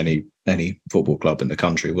pretty much any football club in the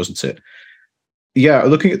country, wasn't it? Yeah,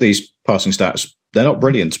 looking at these passing stats, they're not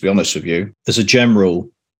brilliant, to be honest with you. There's a general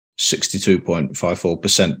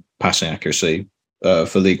 62.54% passing accuracy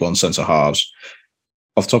for League One centre halves.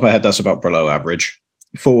 Off the top of my head, that's about below average.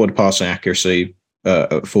 Forward passing accuracy,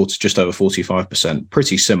 just over 45%,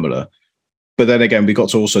 pretty similar. But then again, we got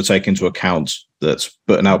to also take into account that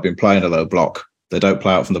Burton Albion playing a low block. They don't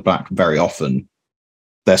play out from the back very often.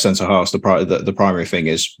 Their centre halves, the primary thing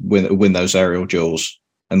is win those aerial duels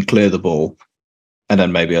and clear the ball, and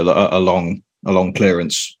then maybe a long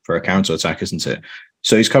clearance for a counter attack, isn't it?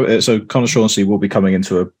 So Conor Shaughnessy will be coming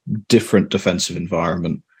into a different defensive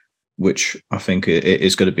environment, which I think it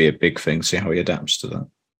is going to be a big thing. See how he adapts to that.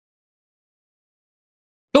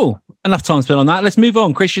 Cool. Enough time spent on that. Let's move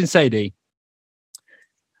on. Christian Sadie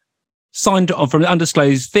signed on from an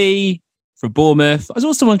undisclosed fee for Bournemouth. I was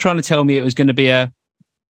also someone trying to tell me it was going to be a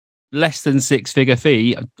less than six-figure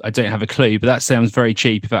fee. I don't have a clue, but that sounds very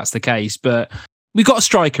cheap if that's the case. But we got a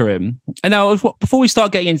striker in. And now, before we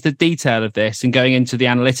start getting into the detail of this and going into the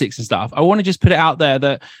analytics and stuff, I want to just put it out there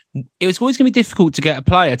that it was always going to be difficult to get a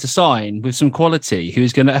player to sign with some quality who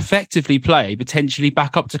is going to effectively play, potentially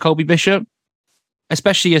back up to Colby Bishop,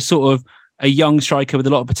 especially a sort of a young striker with a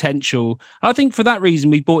lot of potential. I think for that reason,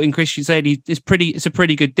 we bought in Christian Sadie. It's a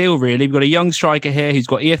pretty good deal, really. We've got a young striker here who's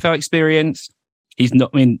got EFL experience. He's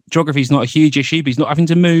not, I mean, geography is not a huge issue, but he's not having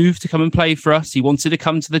to move to come and play for us. He wanted to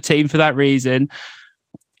come to the team for that reason.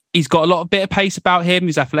 He's got a lot of bit of pace about him.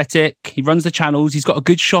 He's athletic. He runs the channels. He's got a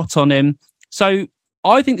good shot on him. So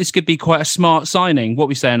I think this could be quite a smart signing. What are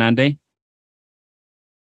we saying, Andy?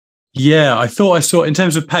 Yeah, I thought I saw, in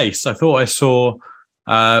terms of pace,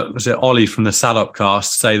 was it Ollie from the Salop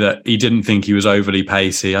cast say that he didn't think he was overly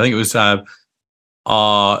pacey. I think it was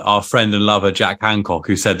our friend and lover, Jack Hancock,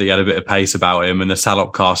 who said that he had a bit of pace about him, and the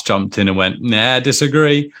Salop cast jumped in and went, nah,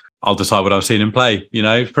 disagree. I'll decide what I've seen him play. You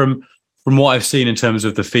know, from what I've seen in terms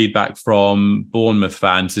of the feedback from Bournemouth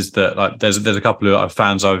fans is that like there's a couple of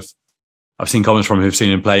fans I've seen comments from who've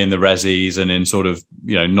seen him play in the resis and in sort of,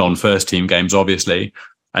 you know, non-first team games, obviously,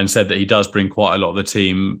 and said that he does bring quite a lot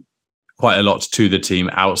to the team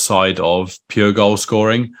outside of pure goal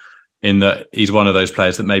scoring, in that he's one of those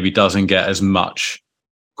players that maybe doesn't get as much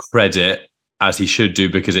credit as he should do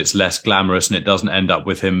because it's less glamorous and it doesn't end up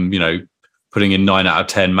with him, you know, putting in 9 out of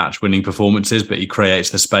 10 match winning performances, but he creates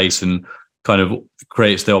the space and kind of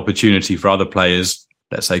creates the opportunity for other players,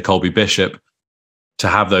 let's say Colby Bishop, to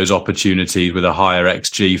have those opportunities with a higher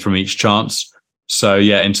XG from each chance. So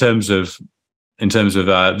yeah, in terms of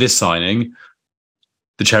this signing,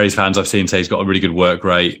 the Cherries fans I've seen say he's got a really good work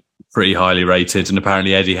rate, pretty highly rated, and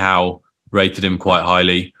apparently Eddie Howe rated him quite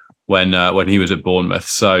highly when he was at Bournemouth.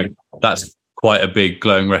 So that's quite a big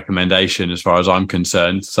glowing recommendation as far as I'm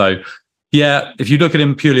concerned. So yeah, if you look at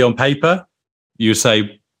him purely on paper, you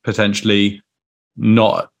say potentially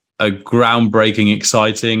not a groundbreaking,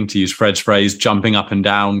 exciting, to use Fred's phrase, jumping up and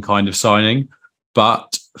down kind of signing.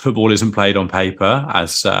 But football isn't played on paper,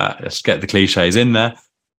 as let's get the cliches in there.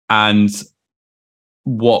 And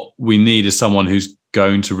what we need is someone who's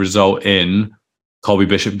going to result in Colby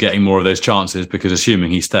Bishop getting more of those chances, because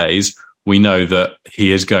assuming he stays, we know that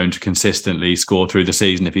he is going to consistently score through the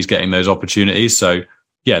season if he's getting those opportunities. So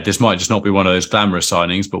yeah, this might just not be one of those glamorous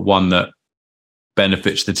signings, but one that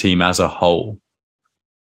benefits the team as a whole.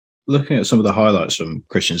 Looking at some of the highlights from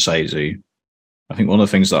Christian Saizy, I think one of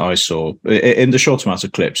the things that I saw in the short amount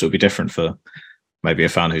of clips, it'll be different for maybe a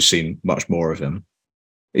fan who's seen much more of him.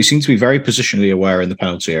 He seemed to be very positionally aware in the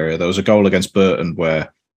penalty area. There was a goal against Burton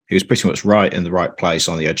where he was pretty much right in the right place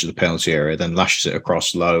on the edge of the penalty area, then lashes it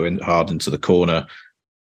across low and hard into the corner.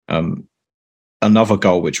 Another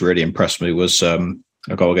goal which really impressed me was a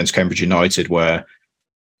goal against Cambridge United where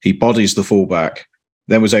he bodies the fullback,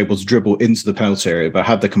 then was able to dribble into the penalty area, but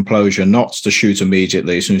had the composure not to shoot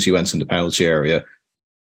immediately as soon as he went in the penalty area,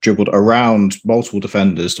 dribbled around multiple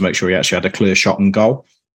defenders to make sure he actually had a clear shot and goal.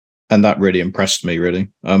 And that really impressed me, really.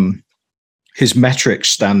 His metrics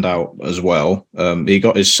stand out as well. He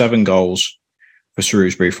got his 7 goals for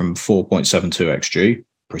Shrewsbury from 4.72 XG,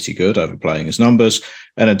 pretty good, overplaying his numbers,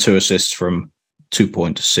 and then 2 assists from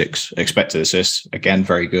 2.6 expected assists. Again,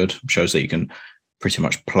 very good. Shows that you can pretty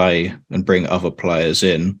much play and bring other players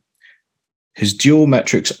in. His dual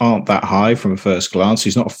metrics aren't that high from a first glance.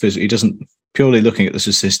 He's not he doesn't, purely looking at the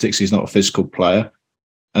statistics, he's not a physical player,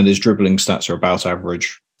 and his dribbling stats are about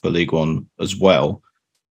average for League One as well.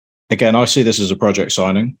 Again, I see this as a project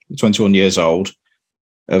signing. 21 years old.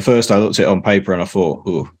 At first, I looked at it on paper and I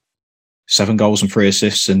thought, 7 goals and 3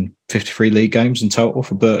 assists in 53 league games in total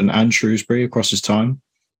for Burton and Shrewsbury across his time.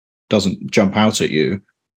 Doesn't jump out at you.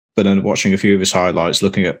 But then watching a few of his highlights,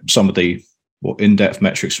 looking at some of the more in-depth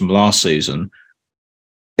metrics from last season,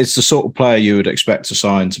 it's the sort of player you would expect to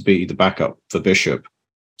sign to be the backup for Bishop,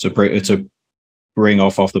 to bring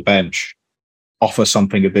off the bench, offer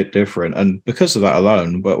something a bit different. And because of that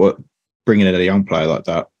alone, but bringing in a young player like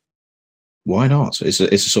that, why not? It's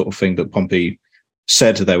a sort of thing that Pompey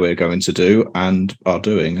said they were going to do and are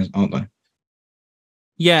doing, aren't they?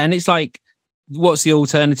 Yeah, and it's like, what's the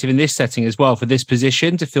alternative in this setting as well for this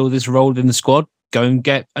position to fill this role in the squad? Go and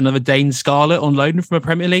get another Dane Scarlett on loan from a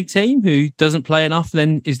Premier League team who doesn't play enough,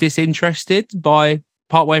 then is disinterested by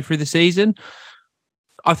partway through the season?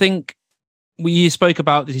 I think you spoke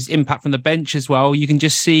about his impact from the bench as well. You can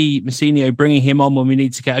just see Messinio bringing him on when we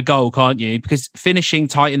need to get a goal, can't you? Because finishing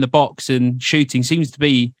tight in the box and shooting seems to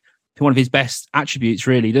be one of his best attributes,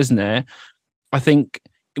 really, doesn't it? I think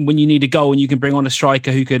when you need a goal and you can bring on a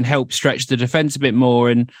striker who can help stretch the defence a bit more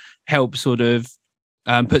and help sort of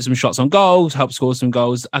put some shots on goals, help score some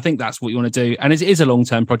goals, I think that's what you want to do. And it is a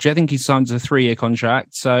long-term project. I think he signed a 3-year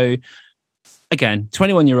contract. So again,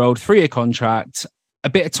 21-year-old, 3-year contract, a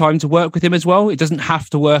bit of time to work with him as well. It doesn't have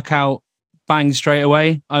to work out bang straight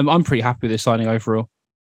away. I'm pretty happy with this signing overall.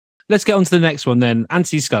 Let's get on to the next one then.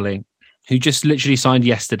 Anthony Scully, who just literally signed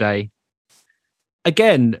yesterday.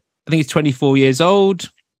 Again, I think he's 24 years old.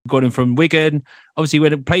 Got him from Wigan. Obviously,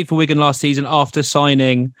 he played for Wigan last season after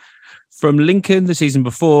signing from Lincoln the season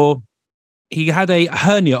before. He had a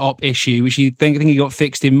hernia op issue, which I think he got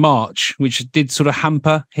fixed in March, which did sort of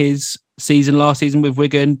hamper his season last season with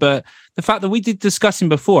Wigan. But the fact that we did discuss him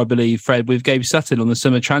before, I believe, Fred, with Gabe Sutton on the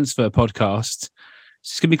Summer Transfer podcast,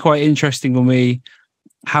 it's going to be quite interesting when we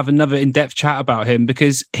have another in-depth chat about him,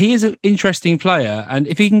 because he is an interesting player. And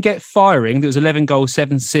if he can get firing, there was 11 goals,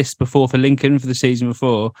 7 assists before for Lincoln for the season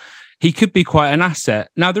before, he could be quite an asset.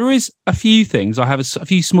 Now, there is a few things. I have a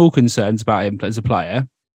few small concerns about him as a player.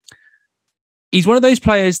 He's one of those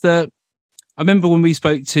players that I remember when we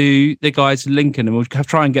spoke to the guys in Lincoln, and we'll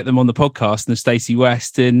try and get them on the podcast, and the Stacey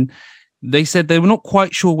West, and they said they were not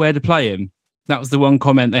quite sure where to play him. That was the one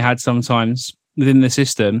comment they had sometimes within the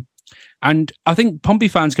system. And I think Pompey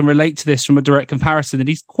fans can relate to this from a direct comparison, that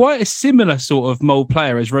he's quite a similar sort of mould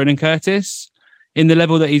player as Ronan Curtis, in the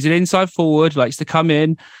level that he's an inside forward, likes to come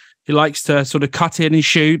in, he likes to sort of cut in and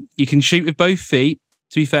shoot. He can shoot with both feet,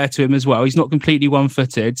 to be fair to him as well. He's not completely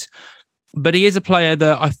one-footed. But he is a player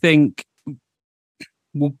that I think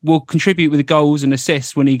will contribute with the goals and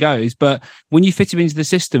assists when he goes. But when you fit him into the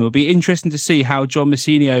system, it'll be interesting to see how John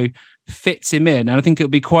Mousinho fits him in. And I think it'll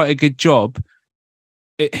be quite a good job.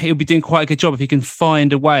 He'll be doing quite a good job if he can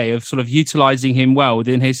find a way of sort of utilising him well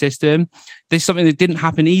within his system. This is something that didn't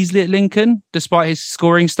happen easily at Lincoln, despite his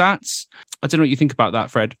scoring stats. I don't know what you think about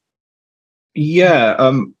that, Fred. Yeah,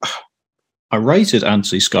 I rated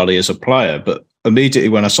Anthony Scully as a player, but immediately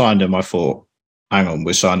when I signed him, I thought, hang on,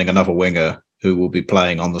 we're signing another winger who will be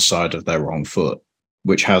playing on the side of their wrong foot,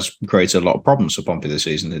 which has created a lot of problems for Pompey this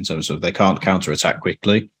season in terms of they can't counter-attack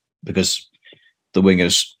quickly because the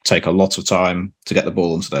wingers take a lot of time to get the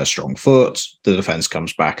ball onto their strong foot. The defence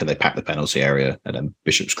comes back and they pack the penalty area, and then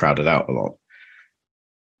Bishop's crowded out a lot.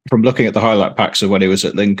 From looking at the highlight packs of when he was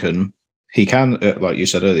at Lincoln, he can, like you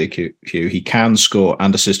said earlier, Q, he can score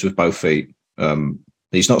and assist with both feet.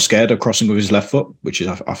 He's not scared of crossing with his left foot, which is,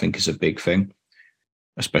 I think, is a big thing,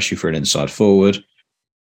 especially for an inside forward.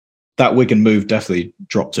 That Wigan move definitely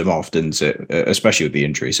dropped him off, didn't it? Especially with the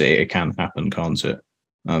injuries. It can happen, can't it?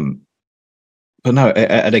 But no,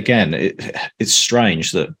 and again, it's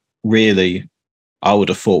strange that really I would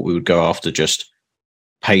have thought we would go after just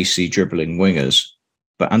pacey, dribbling wingers.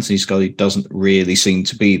 But Anthony Scully doesn't really seem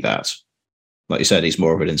to be that. Like you said, he's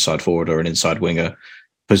more of an inside forward or an inside winger,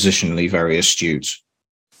 positionally very astute,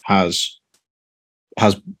 has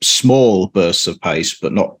small bursts of pace,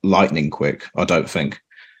 but not lightning quick, I don't think.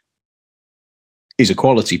 He's a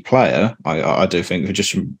quality player, I do think,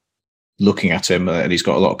 just from looking at him, and he's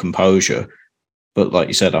got a lot of composure. But like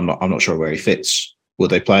you said, I'm not sure where he fits.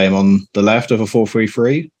 Would they play him on the left of a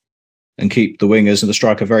 4-3-3 and keep the wingers and the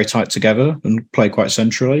striker very tight together and play quite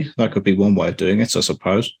centrally? That could be one way of doing it, I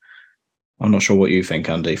suppose. I'm not sure what you think,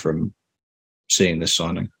 Andy, from seeing this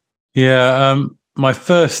signing. Yeah, my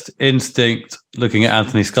first instinct looking at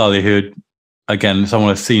Anthony Scully, who, again, someone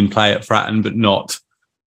I've seen play at Fratton, but not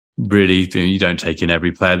really, you don't take in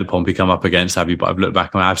every player that Pompey come up against, have you? But I've looked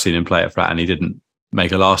back and I've seen him play at Fratton. He didn't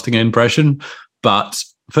make a lasting impression. But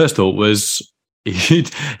first thought was he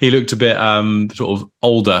looked a bit sort of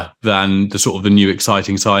older than the sort of the new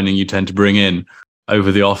exciting signing you tend to bring in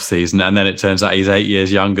over the off season. And then it turns out he's 8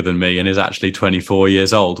 years younger than me and is actually 24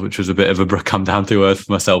 years old, which was a bit of a come down to earth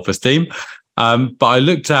for my self-esteem. But I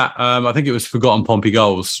looked at, I think it was Forgotten Pompey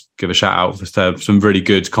Goals. Give a shout out for some really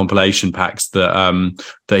good compilation packs that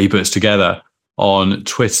he puts together on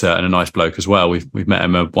Twitter, and a nice bloke as well. We've met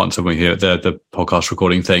him once a week here at the podcast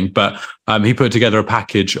recording thing. But he put together a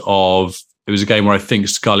package of, it was a game where I think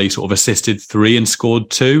Scully sort of assisted 3 and scored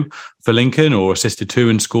 2 for Lincoln, or assisted 2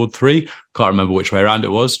 and scored 3. Can't remember which way around it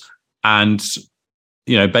was. And,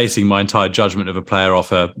 you know, basing my entire judgment of a player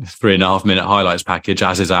off a 3.5 minute highlights package,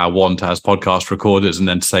 as is our want as podcast recorders, and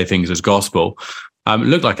then to say things as gospel,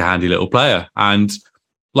 looked like a handy little player. And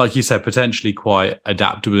like you said, potentially quite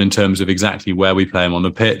adaptable in terms of exactly where we play him on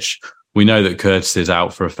the pitch. We know that Curtis is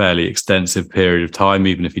out for a fairly extensive period of time,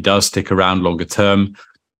 even if he does stick around longer term.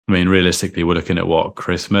 I mean, realistically, we're looking at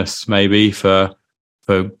Christmas maybe for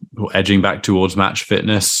edging back towards match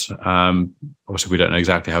fitness. Obviously, we don't know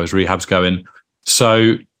exactly how his rehab's going.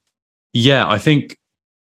 So, yeah, I think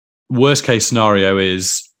worst case scenario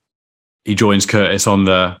is he joins Curtis on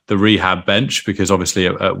the rehab bench, because obviously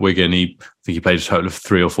at Wigan, I think he played a total of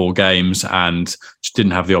 3 or 4 games and just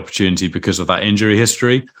didn't have the opportunity because of that injury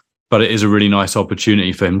history. But it is a really nice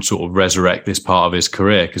opportunity for him to sort of resurrect this part of his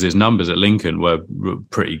career, because his numbers at Lincoln were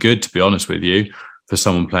pretty good, to be honest with you, for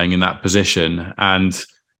someone playing in that position. And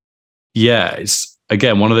yeah, it's,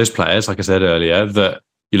 again, one of those players, like I said earlier, that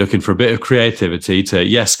you're looking for a bit of creativity to,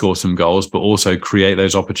 yes, score some goals, but also create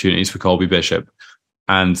those opportunities for Colby Bishop.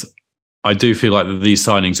 And I do feel like that these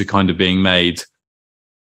signings are kind of being made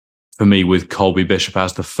for me with Colby Bishop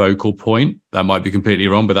as the focal point. That might be completely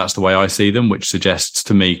wrong, but that's the way I see them, which suggests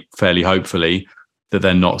to me fairly hopefully that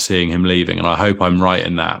they're not seeing him leaving. And I hope I'm right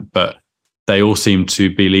in that. But they all seem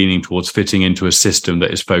to be leaning towards fitting into a system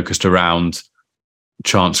that is focused around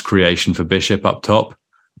chance creation for Bishop up top.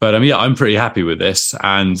 But I'm pretty happy with this.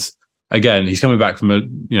 And again, he's coming back from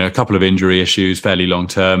a couple of injury issues, fairly long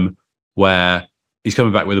term, where he's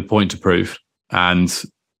coming back with a point to prove. And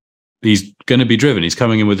he's going to be driven. He's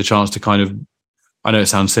coming in with a chance to kind of, I know it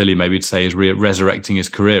sounds silly maybe to say he's resurrecting his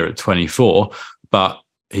career at 24, but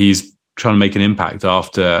he's trying to make an impact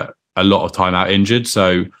after a lot of time out injured.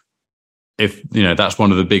 So if, that's one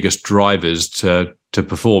of the biggest drivers to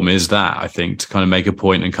perform is that, I think, to kind of make a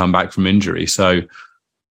point and come back from injury. So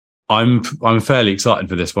I'm fairly excited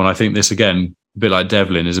for this one. I think this, again, a bit like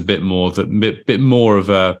Devlin, is a bit more of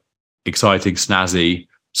a exciting, snazzy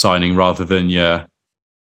signing rather than your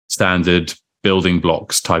standard building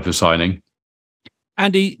blocks type of signing.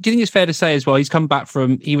 Andy, do you think it's fair to say as well, he's come back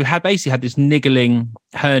from, he had basically had this niggling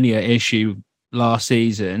hernia issue last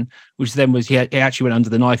season, which then was, he actually went under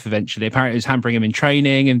the knife eventually. Apparently it was hampering him in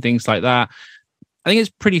training and things like that. I think it's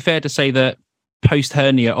pretty fair to say that post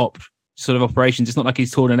hernia sort of operations, it's not like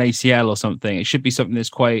he's torn an ACL or something. It should be something that's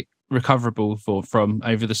quite recoverable from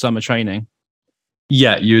over the summer training.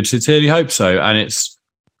 Yeah, you'd sincerely hope so. And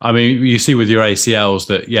you see with your ACLs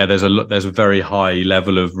that, there's a very high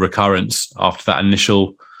level of recurrence after that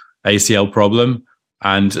initial ACL problem.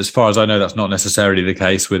 And as far as I know, that's not necessarily the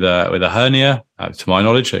case with a hernia, to my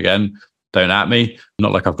knowledge. Again, don't at me.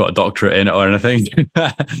 Not like I've got a doctorate in it or anything.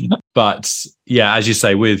 But yeah, as you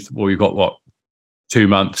say, we've got 2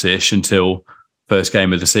 months-ish until first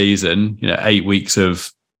game of the season, 8 weeks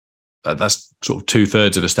of, that's sort of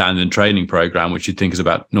 2/3 of a standard training program, which you'd think is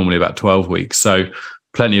normally about 12 weeks. So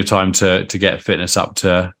plenty of time to get fitness up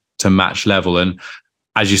to match level. And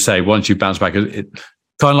as you say, once you bounce back, it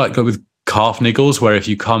kind of like with calf niggles, where if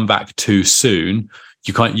you come back too soon,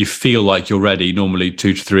 you feel like you're ready normally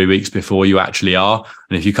 2 to 3 weeks before you actually are.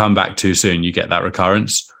 And if you come back too soon, you get that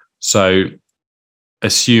recurrence. So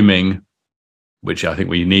assuming, which I think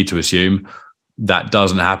we need to assume, that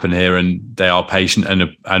doesn't happen here and they are patient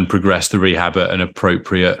and progress the rehab at an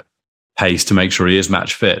appropriate pace to make sure he is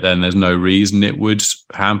match fit, then there's no reason it would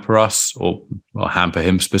hamper us or hamper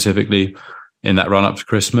him specifically in that run up to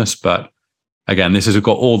Christmas. But again, this has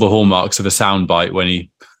got all the hallmarks of a soundbite when he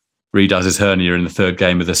redoes his hernia in the third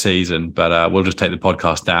game of the season. But we'll just take the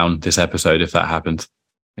podcast down this episode if that happens.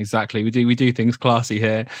 Exactly. We do things classy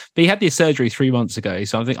here. But he had this surgery 3 months ago,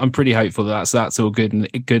 so I think I'm pretty hopeful that's all good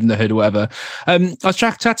in the hood or whatever. I was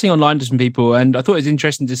chatting online to some people, and I thought it was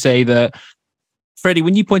interesting to say that, Freddie,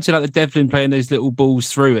 when you pointed out that Devlin playing those little balls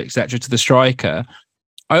through, etc., to the striker,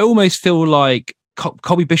 I almost feel like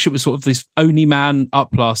Colby Bishop was sort of this only man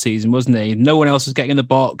up last season, wasn't he? No one else was getting in the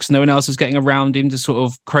box. No one else was getting around him to sort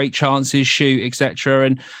of create chances, shoot, etc.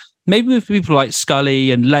 And maybe with people like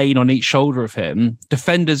Scully and Lane on each shoulder of him,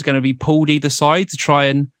 defenders are going to be pulled either side to try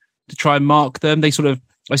and mark them. They sort of,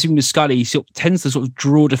 I assume with Scully, he sort of tends to sort of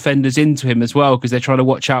draw defenders into him as well because they're trying to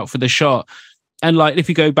watch out for the shot. And like, if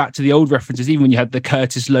you go back to the old references, even when you had the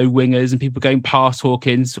Curtis Lowe wingers and people going past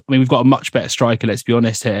Hawkins, I mean, we've got a much better striker, let's be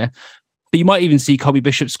honest here. But you might even see Colby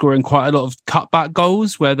Bishop scoring quite a lot of cutback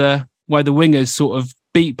goals where the wingers sort of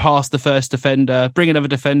beat past the first defender, bring another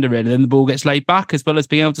defender in, and then the ball gets laid back as well as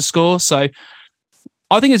being able to score. So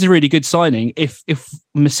I think it's a really good signing if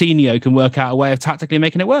Messinio can work out a way of tactically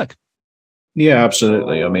making it work. Yeah,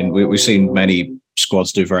 absolutely. I mean, we've seen many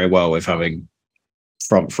squads do very well with having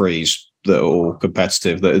front threes that are all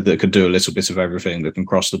competitive, that could do a little bit of everything, that can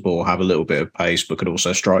cross the ball, have a little bit of pace, but could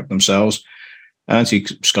also strike themselves. Anthony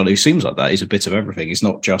Scully seems like that. He's a bit of everything. He's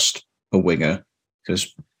not just a winger,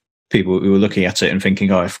 because people who were looking at it and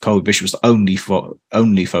thinking, if Colby Bishop was the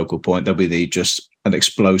only focal point, there'll be just an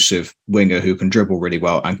explosive winger who can dribble really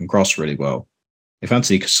well and can cross really well. If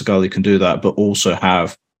Anthony Scully can do that, but also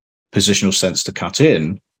have positional sense to cut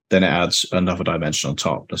in, then it adds another dimension on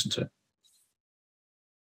top, doesn't it?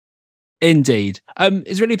 Indeed.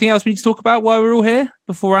 Is there anything else we need to talk about while we're all here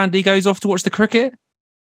before Andy goes off to watch the cricket?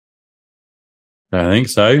 I think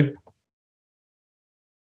so.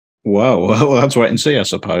 Well, we'll have to wait and see, I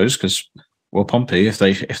suppose, because Pompey, if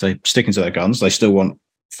they stick into their guns, they still want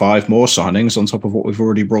 5 more signings on top of what we've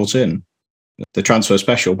already brought in. The transfer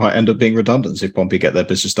special might end up being redundant if Pompey get their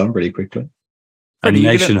business done really quickly. And the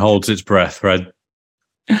nation holds its breath, Fred.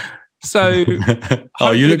 So,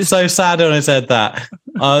 you look so sad when I said that.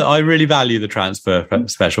 I really value the transfer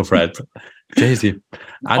special, Fred. Jeez, you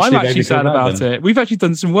I'm actually sad about it. We've actually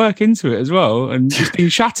done some work into it as well, and it's been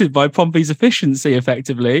shattered by Pompey's efficiency,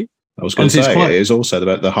 effectively. I was going to say, it is also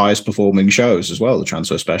about the highest performing shows as well, the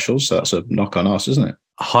transfer specials. So that's a knock on us, isn't it?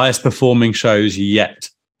 Highest performing shows yet,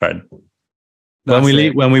 Fred.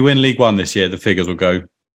 When we win League One this year, the figures will go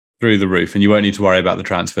through the roof, and you won't need to worry about the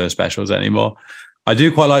transfer specials anymore. I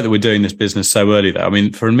do quite like that we're doing this business so early, though. I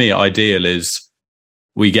mean, for me, ideal is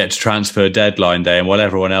we get to transfer deadline day, and while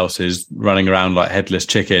everyone else is running around like headless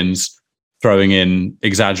chickens, throwing in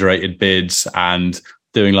exaggerated bids and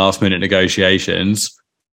doing last minute negotiations,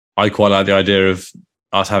 I quite like the idea of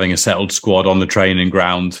us having a settled squad on the training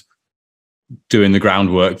ground, doing the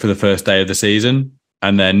groundwork for the first day of the season,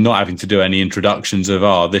 and then not having to do any introductions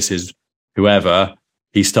of, this is whoever,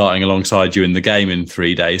 he's starting alongside you in the game in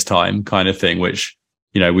 3 days' time kind of thing, which,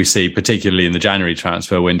 we see particularly in the January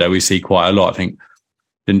transfer window, we see quite a lot. I think,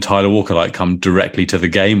 didn't Tyler Walker come directly to the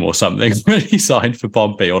game or something when he signed for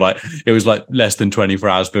Pompey, or it was less than 24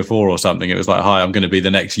 hours before or something? It was hi, I'm going to be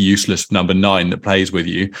the next useless number 9 that plays with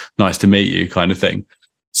you. Nice to meet you kind of thing.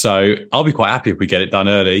 So I'll be quite happy if we get it done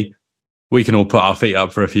early. We can all put our feet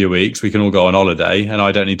up for a few weeks. We can all go on holiday, and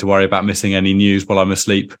I don't need to worry about missing any news while I'm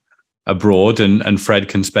asleep abroad. And Fred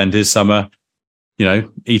can spend his summer,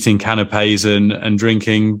 eating canapes and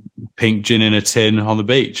drinking pink gin in a tin on the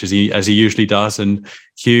beach as he usually does. And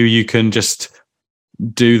Hugh, you can just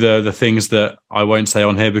do the things that I won't say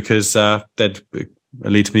on here because they'd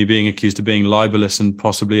lead to me being accused of being libelous and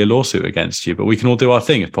possibly a lawsuit against you. But we can all do our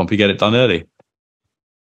thing if Pompey get it done early.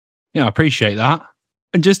 Yeah, I appreciate that.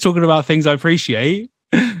 And just talking about things I appreciate,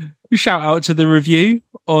 shout out to the review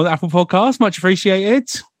on Apple Podcasts. Much appreciated.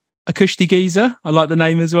 Akushti Geezer. I like the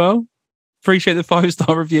name as well. Appreciate the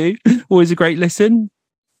 5-star review. Always a great listen.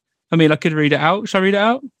 I mean, I could read it out. Shall I read it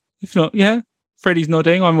out? If not, yeah. Freddie's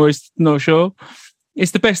nodding. I'm always not sure.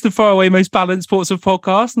 It's the best and far away most balanced Sports of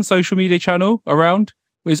podcast and social media channel around,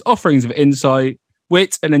 with its offerings of insight,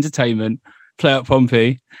 wit and entertainment. Play up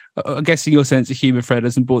Pompey. I'm guessing your sense of humour, Fred,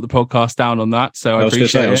 hasn't brought the podcast down on that. So I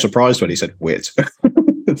appreciate it. I was surprised when he said wit.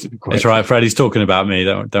 It's right. Freddie's talking about me.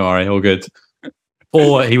 Don't worry. All good.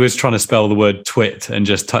 Or he was trying to spell the word twit and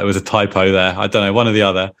just it was a typo there. I don't know, one or the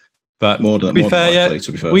other. But to be fair,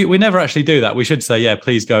 we never actually do that. We should say,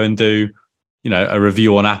 please go and do, a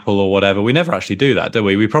review on Apple or whatever. We never actually do that, do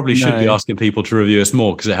we? We probably should be asking people to review us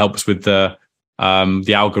more because it helps with the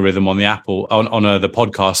algorithm on the Apple on the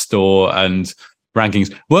podcast store and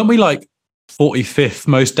rankings. Weren't we 45th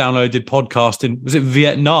most downloaded podcast was it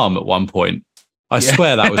Vietnam at one point? I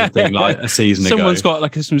swear that was a thing a season ago. Someone's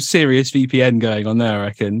got some serious VPN going on there, I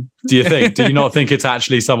reckon. Do you not think it's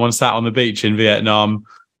actually someone sat on the beach in Vietnam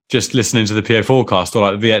just listening to the PO forecast,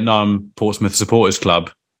 or the Vietnam Portsmouth Supporters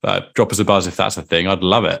Club? Drop us a buzz if that's a thing. I'd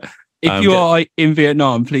love it. If you are in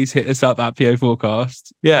Vietnam, please hit us up at PO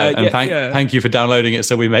Forecast. Thank you for downloading it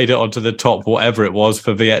so we made it onto the top, whatever it was,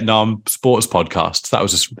 for Vietnam sports podcasts. That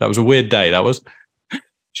was a weird day, that was.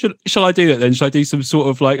 Shall I do that then? Shall I do some sort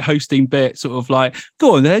of hosting bit,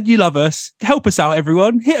 go on then, you love us, help us out,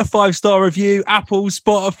 everyone. Hit a 5-star review, Apple,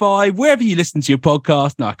 Spotify, wherever you listen to your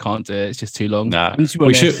podcast. No, I can't do it. It's just too long. Nah,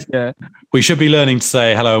 we should be learning to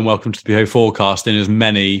say hello and welcome to the PO Forecast in as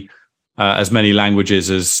many languages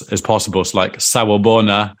as possible. So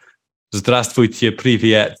Sawabona, Zdravstvuyte,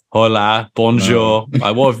 Privyet, Hola, Bonjour.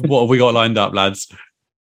 What have we got lined up, lads?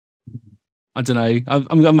 I don't know.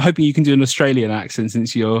 I'm hoping you can do an Australian accent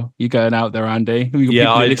since you're going out there, Andy.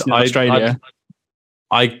 Australia.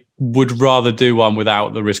 I would rather do one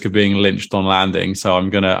without the risk of being lynched on landing, so I'm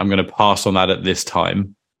gonna pass on that at this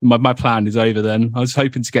time. My plan is over then. I was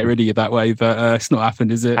hoping to get rid of you that way, but it's not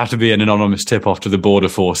happened, is it? Have to be an anonymous tip off to the border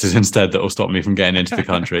forces instead that will stop me from getting into the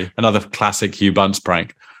country. Another classic Hugh Bunce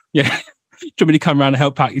prank. Yeah. Do you want me to come around and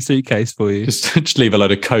help pack your suitcase for you? Just leave a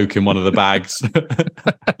load of coke in one of the bags.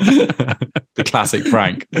 The classic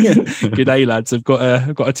prank. Yeah. Good day, lads. I've got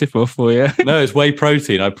a tip off for you. No, it's whey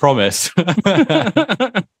protein, I promise.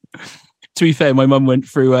 To be fair, my mum went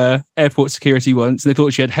through airport security once and they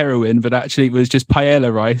thought she had heroin, but actually it was just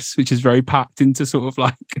paella rice, which is very packed into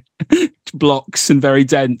blocks and very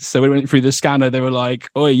dense. So when we went through the scanner, they were like,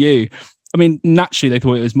 "Oi, you." I mean, naturally they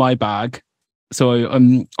thought it was my bag.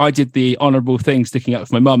 So I did the honourable thing, sticking up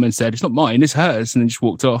for my mum and said, "It's not mine, it's hers," and then just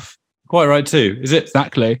walked off. Quite right too. Is it?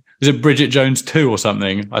 Exactly. Is it Bridget Jones 2 or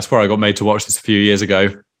something? I swear I got made to watch this a few years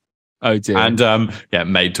ago. Oh dear. And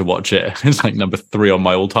made to watch it. It's number 3 on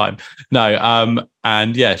my all time. No,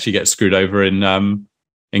 she gets screwed over in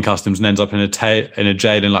customs and ends up in a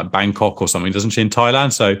jail in Bangkok or something, doesn't she, in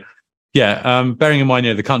Thailand? So bearing in mind,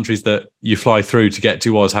 the countries that you fly through to get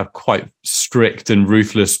to Oz have quite strict and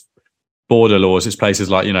ruthless border laws, it's places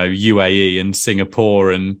like, UAE and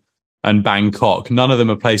Singapore and Bangkok. None of them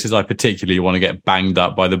are places I particularly want to get banged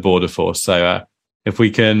up by the border force. So if we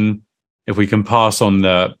can pass on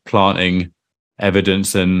the planting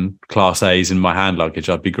evidence and Class A's in my hand luggage,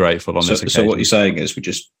 I'd be grateful on this occasion. So what you're saying is we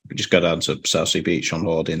just go down to Southsea Beach on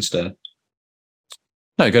holiday instead?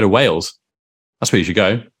 No, go to Wales. That's where you should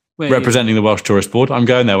go. Representing the Welsh Tourist Board. I'm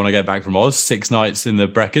going there when I get back from Oz. 6 nights in the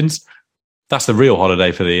Brecons. That's the real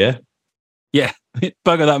holiday for the year. Yeah.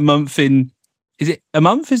 Bugger that month in... Is it a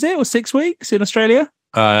month, is it? Or 6 weeks in Australia?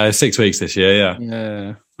 6 weeks this year, yeah.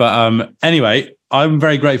 Yeah. But anyway, I'm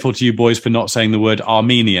very grateful to you boys for not saying the word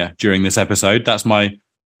Armenia during this episode. That's my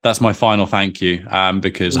final thank you,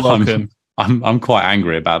 because I'm quite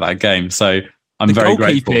angry about that game. So I'm very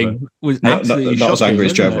grateful. Was absolutely not as angry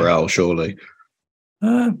as Joe wasn't it? Morrell, surely.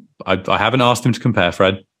 I haven't asked him to compare,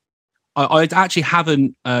 Fred. I actually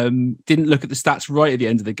didn't look at the stats right at the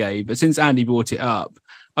end of the game, but since Andy brought it up,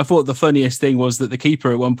 I thought the funniest thing was that the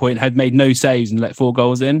keeper at one point had made no saves and let 4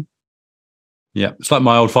 goals in. Yeah, it's like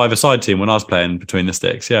my old 5-a-side team when I was playing between the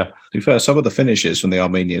sticks, yeah. To be fair, some of the finishes from the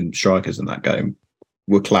Armenian strikers in that game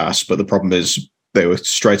were class, but the problem is they were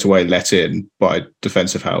straight away let in by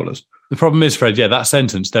defensive howlers. The problem is, Fred, that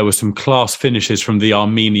sentence, there were some class finishes from the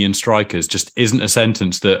Armenian strikers, just isn't a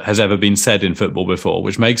sentence that has ever been said in football before,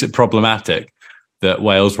 which makes it problematic that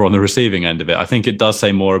Wales were on the receiving end of it. I think it does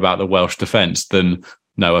say more about the Welsh defence than,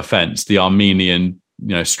 no offence, the Armenian,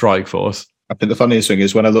 strike force. I think the funniest thing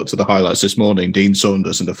is when I looked at the highlights this morning, Dean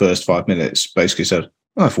Saunders in the first 5 minutes basically said,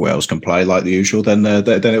 if Wales can play like the usual, then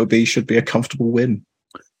it should be a comfortable win.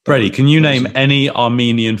 Freddie, can you name any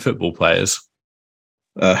Armenian football players?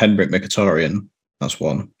 Henrik Mkhitaryan, that's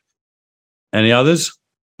one. Any others?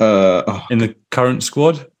 In the current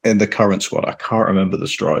squad? In the current squad, I can't remember the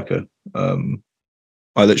striker.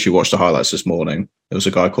 I literally watched the highlights this morning. There was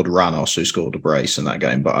a guy called Ranos who scored a brace in that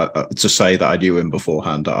game, but to say that I knew him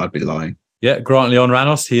beforehand, I'd be lying. Yeah, Grant-Leon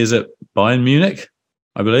Ranos. He is at Bayern Munich,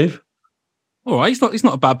 I believe. All right, he's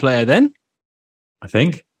not a bad player then. I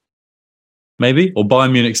think. Maybe. Or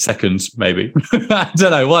Bayern Munich seconds, maybe. I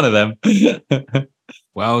don't know, one of them.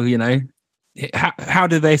 Well, how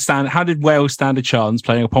did they stand? How did Wales stand a chance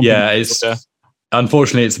playing a Pompey? Yeah,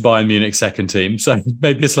 unfortunately it's Bayern Munich second team, so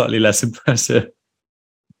maybe slightly less impressive.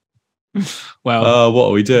 Well, what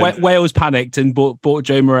are we doing? Wales panicked and brought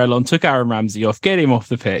Joe Morrell on, took Aaron Ramsey off, get him off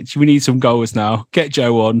the pitch. We need some goals now. Get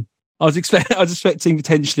Joe on. I was expecting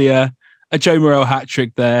potentially a Joe Morrell hat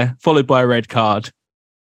trick there, followed by a red card,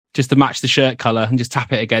 just to match the shirt colour and just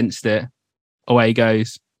tap it against it. Away he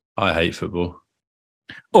goes. I hate football.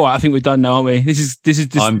 All right, I think we're done now, aren't we? This is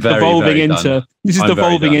devolving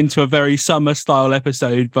into a very summer style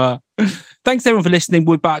episode. But thanks everyone for listening.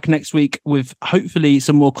 We're back next week with hopefully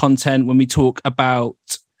some more content when we talk about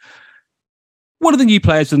one of the new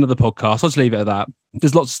players in another podcast. I'll just leave it at that.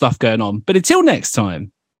 There's lots of stuff going on. But until next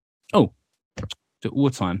time. Do it all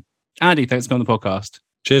the time. Andy, thanks for coming on the podcast.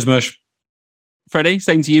 Cheers, Mush. Freddie,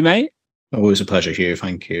 same to you, mate. Always a pleasure, Hugh.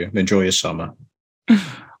 Thank you. Enjoy your summer.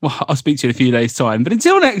 Well, I'll speak to you in a few days' time. But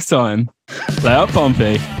until next time, play up,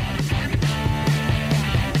 Pompey.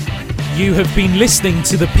 You have been listening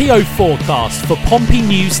to the PO Forecast for Pompey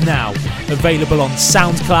News Now. Available on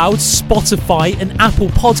SoundCloud, Spotify and Apple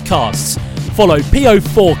Podcasts. Follow PO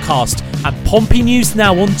Forecast and Pompey News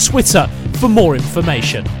Now on Twitter for more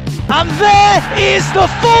information. And there is the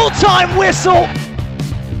full-time whistle.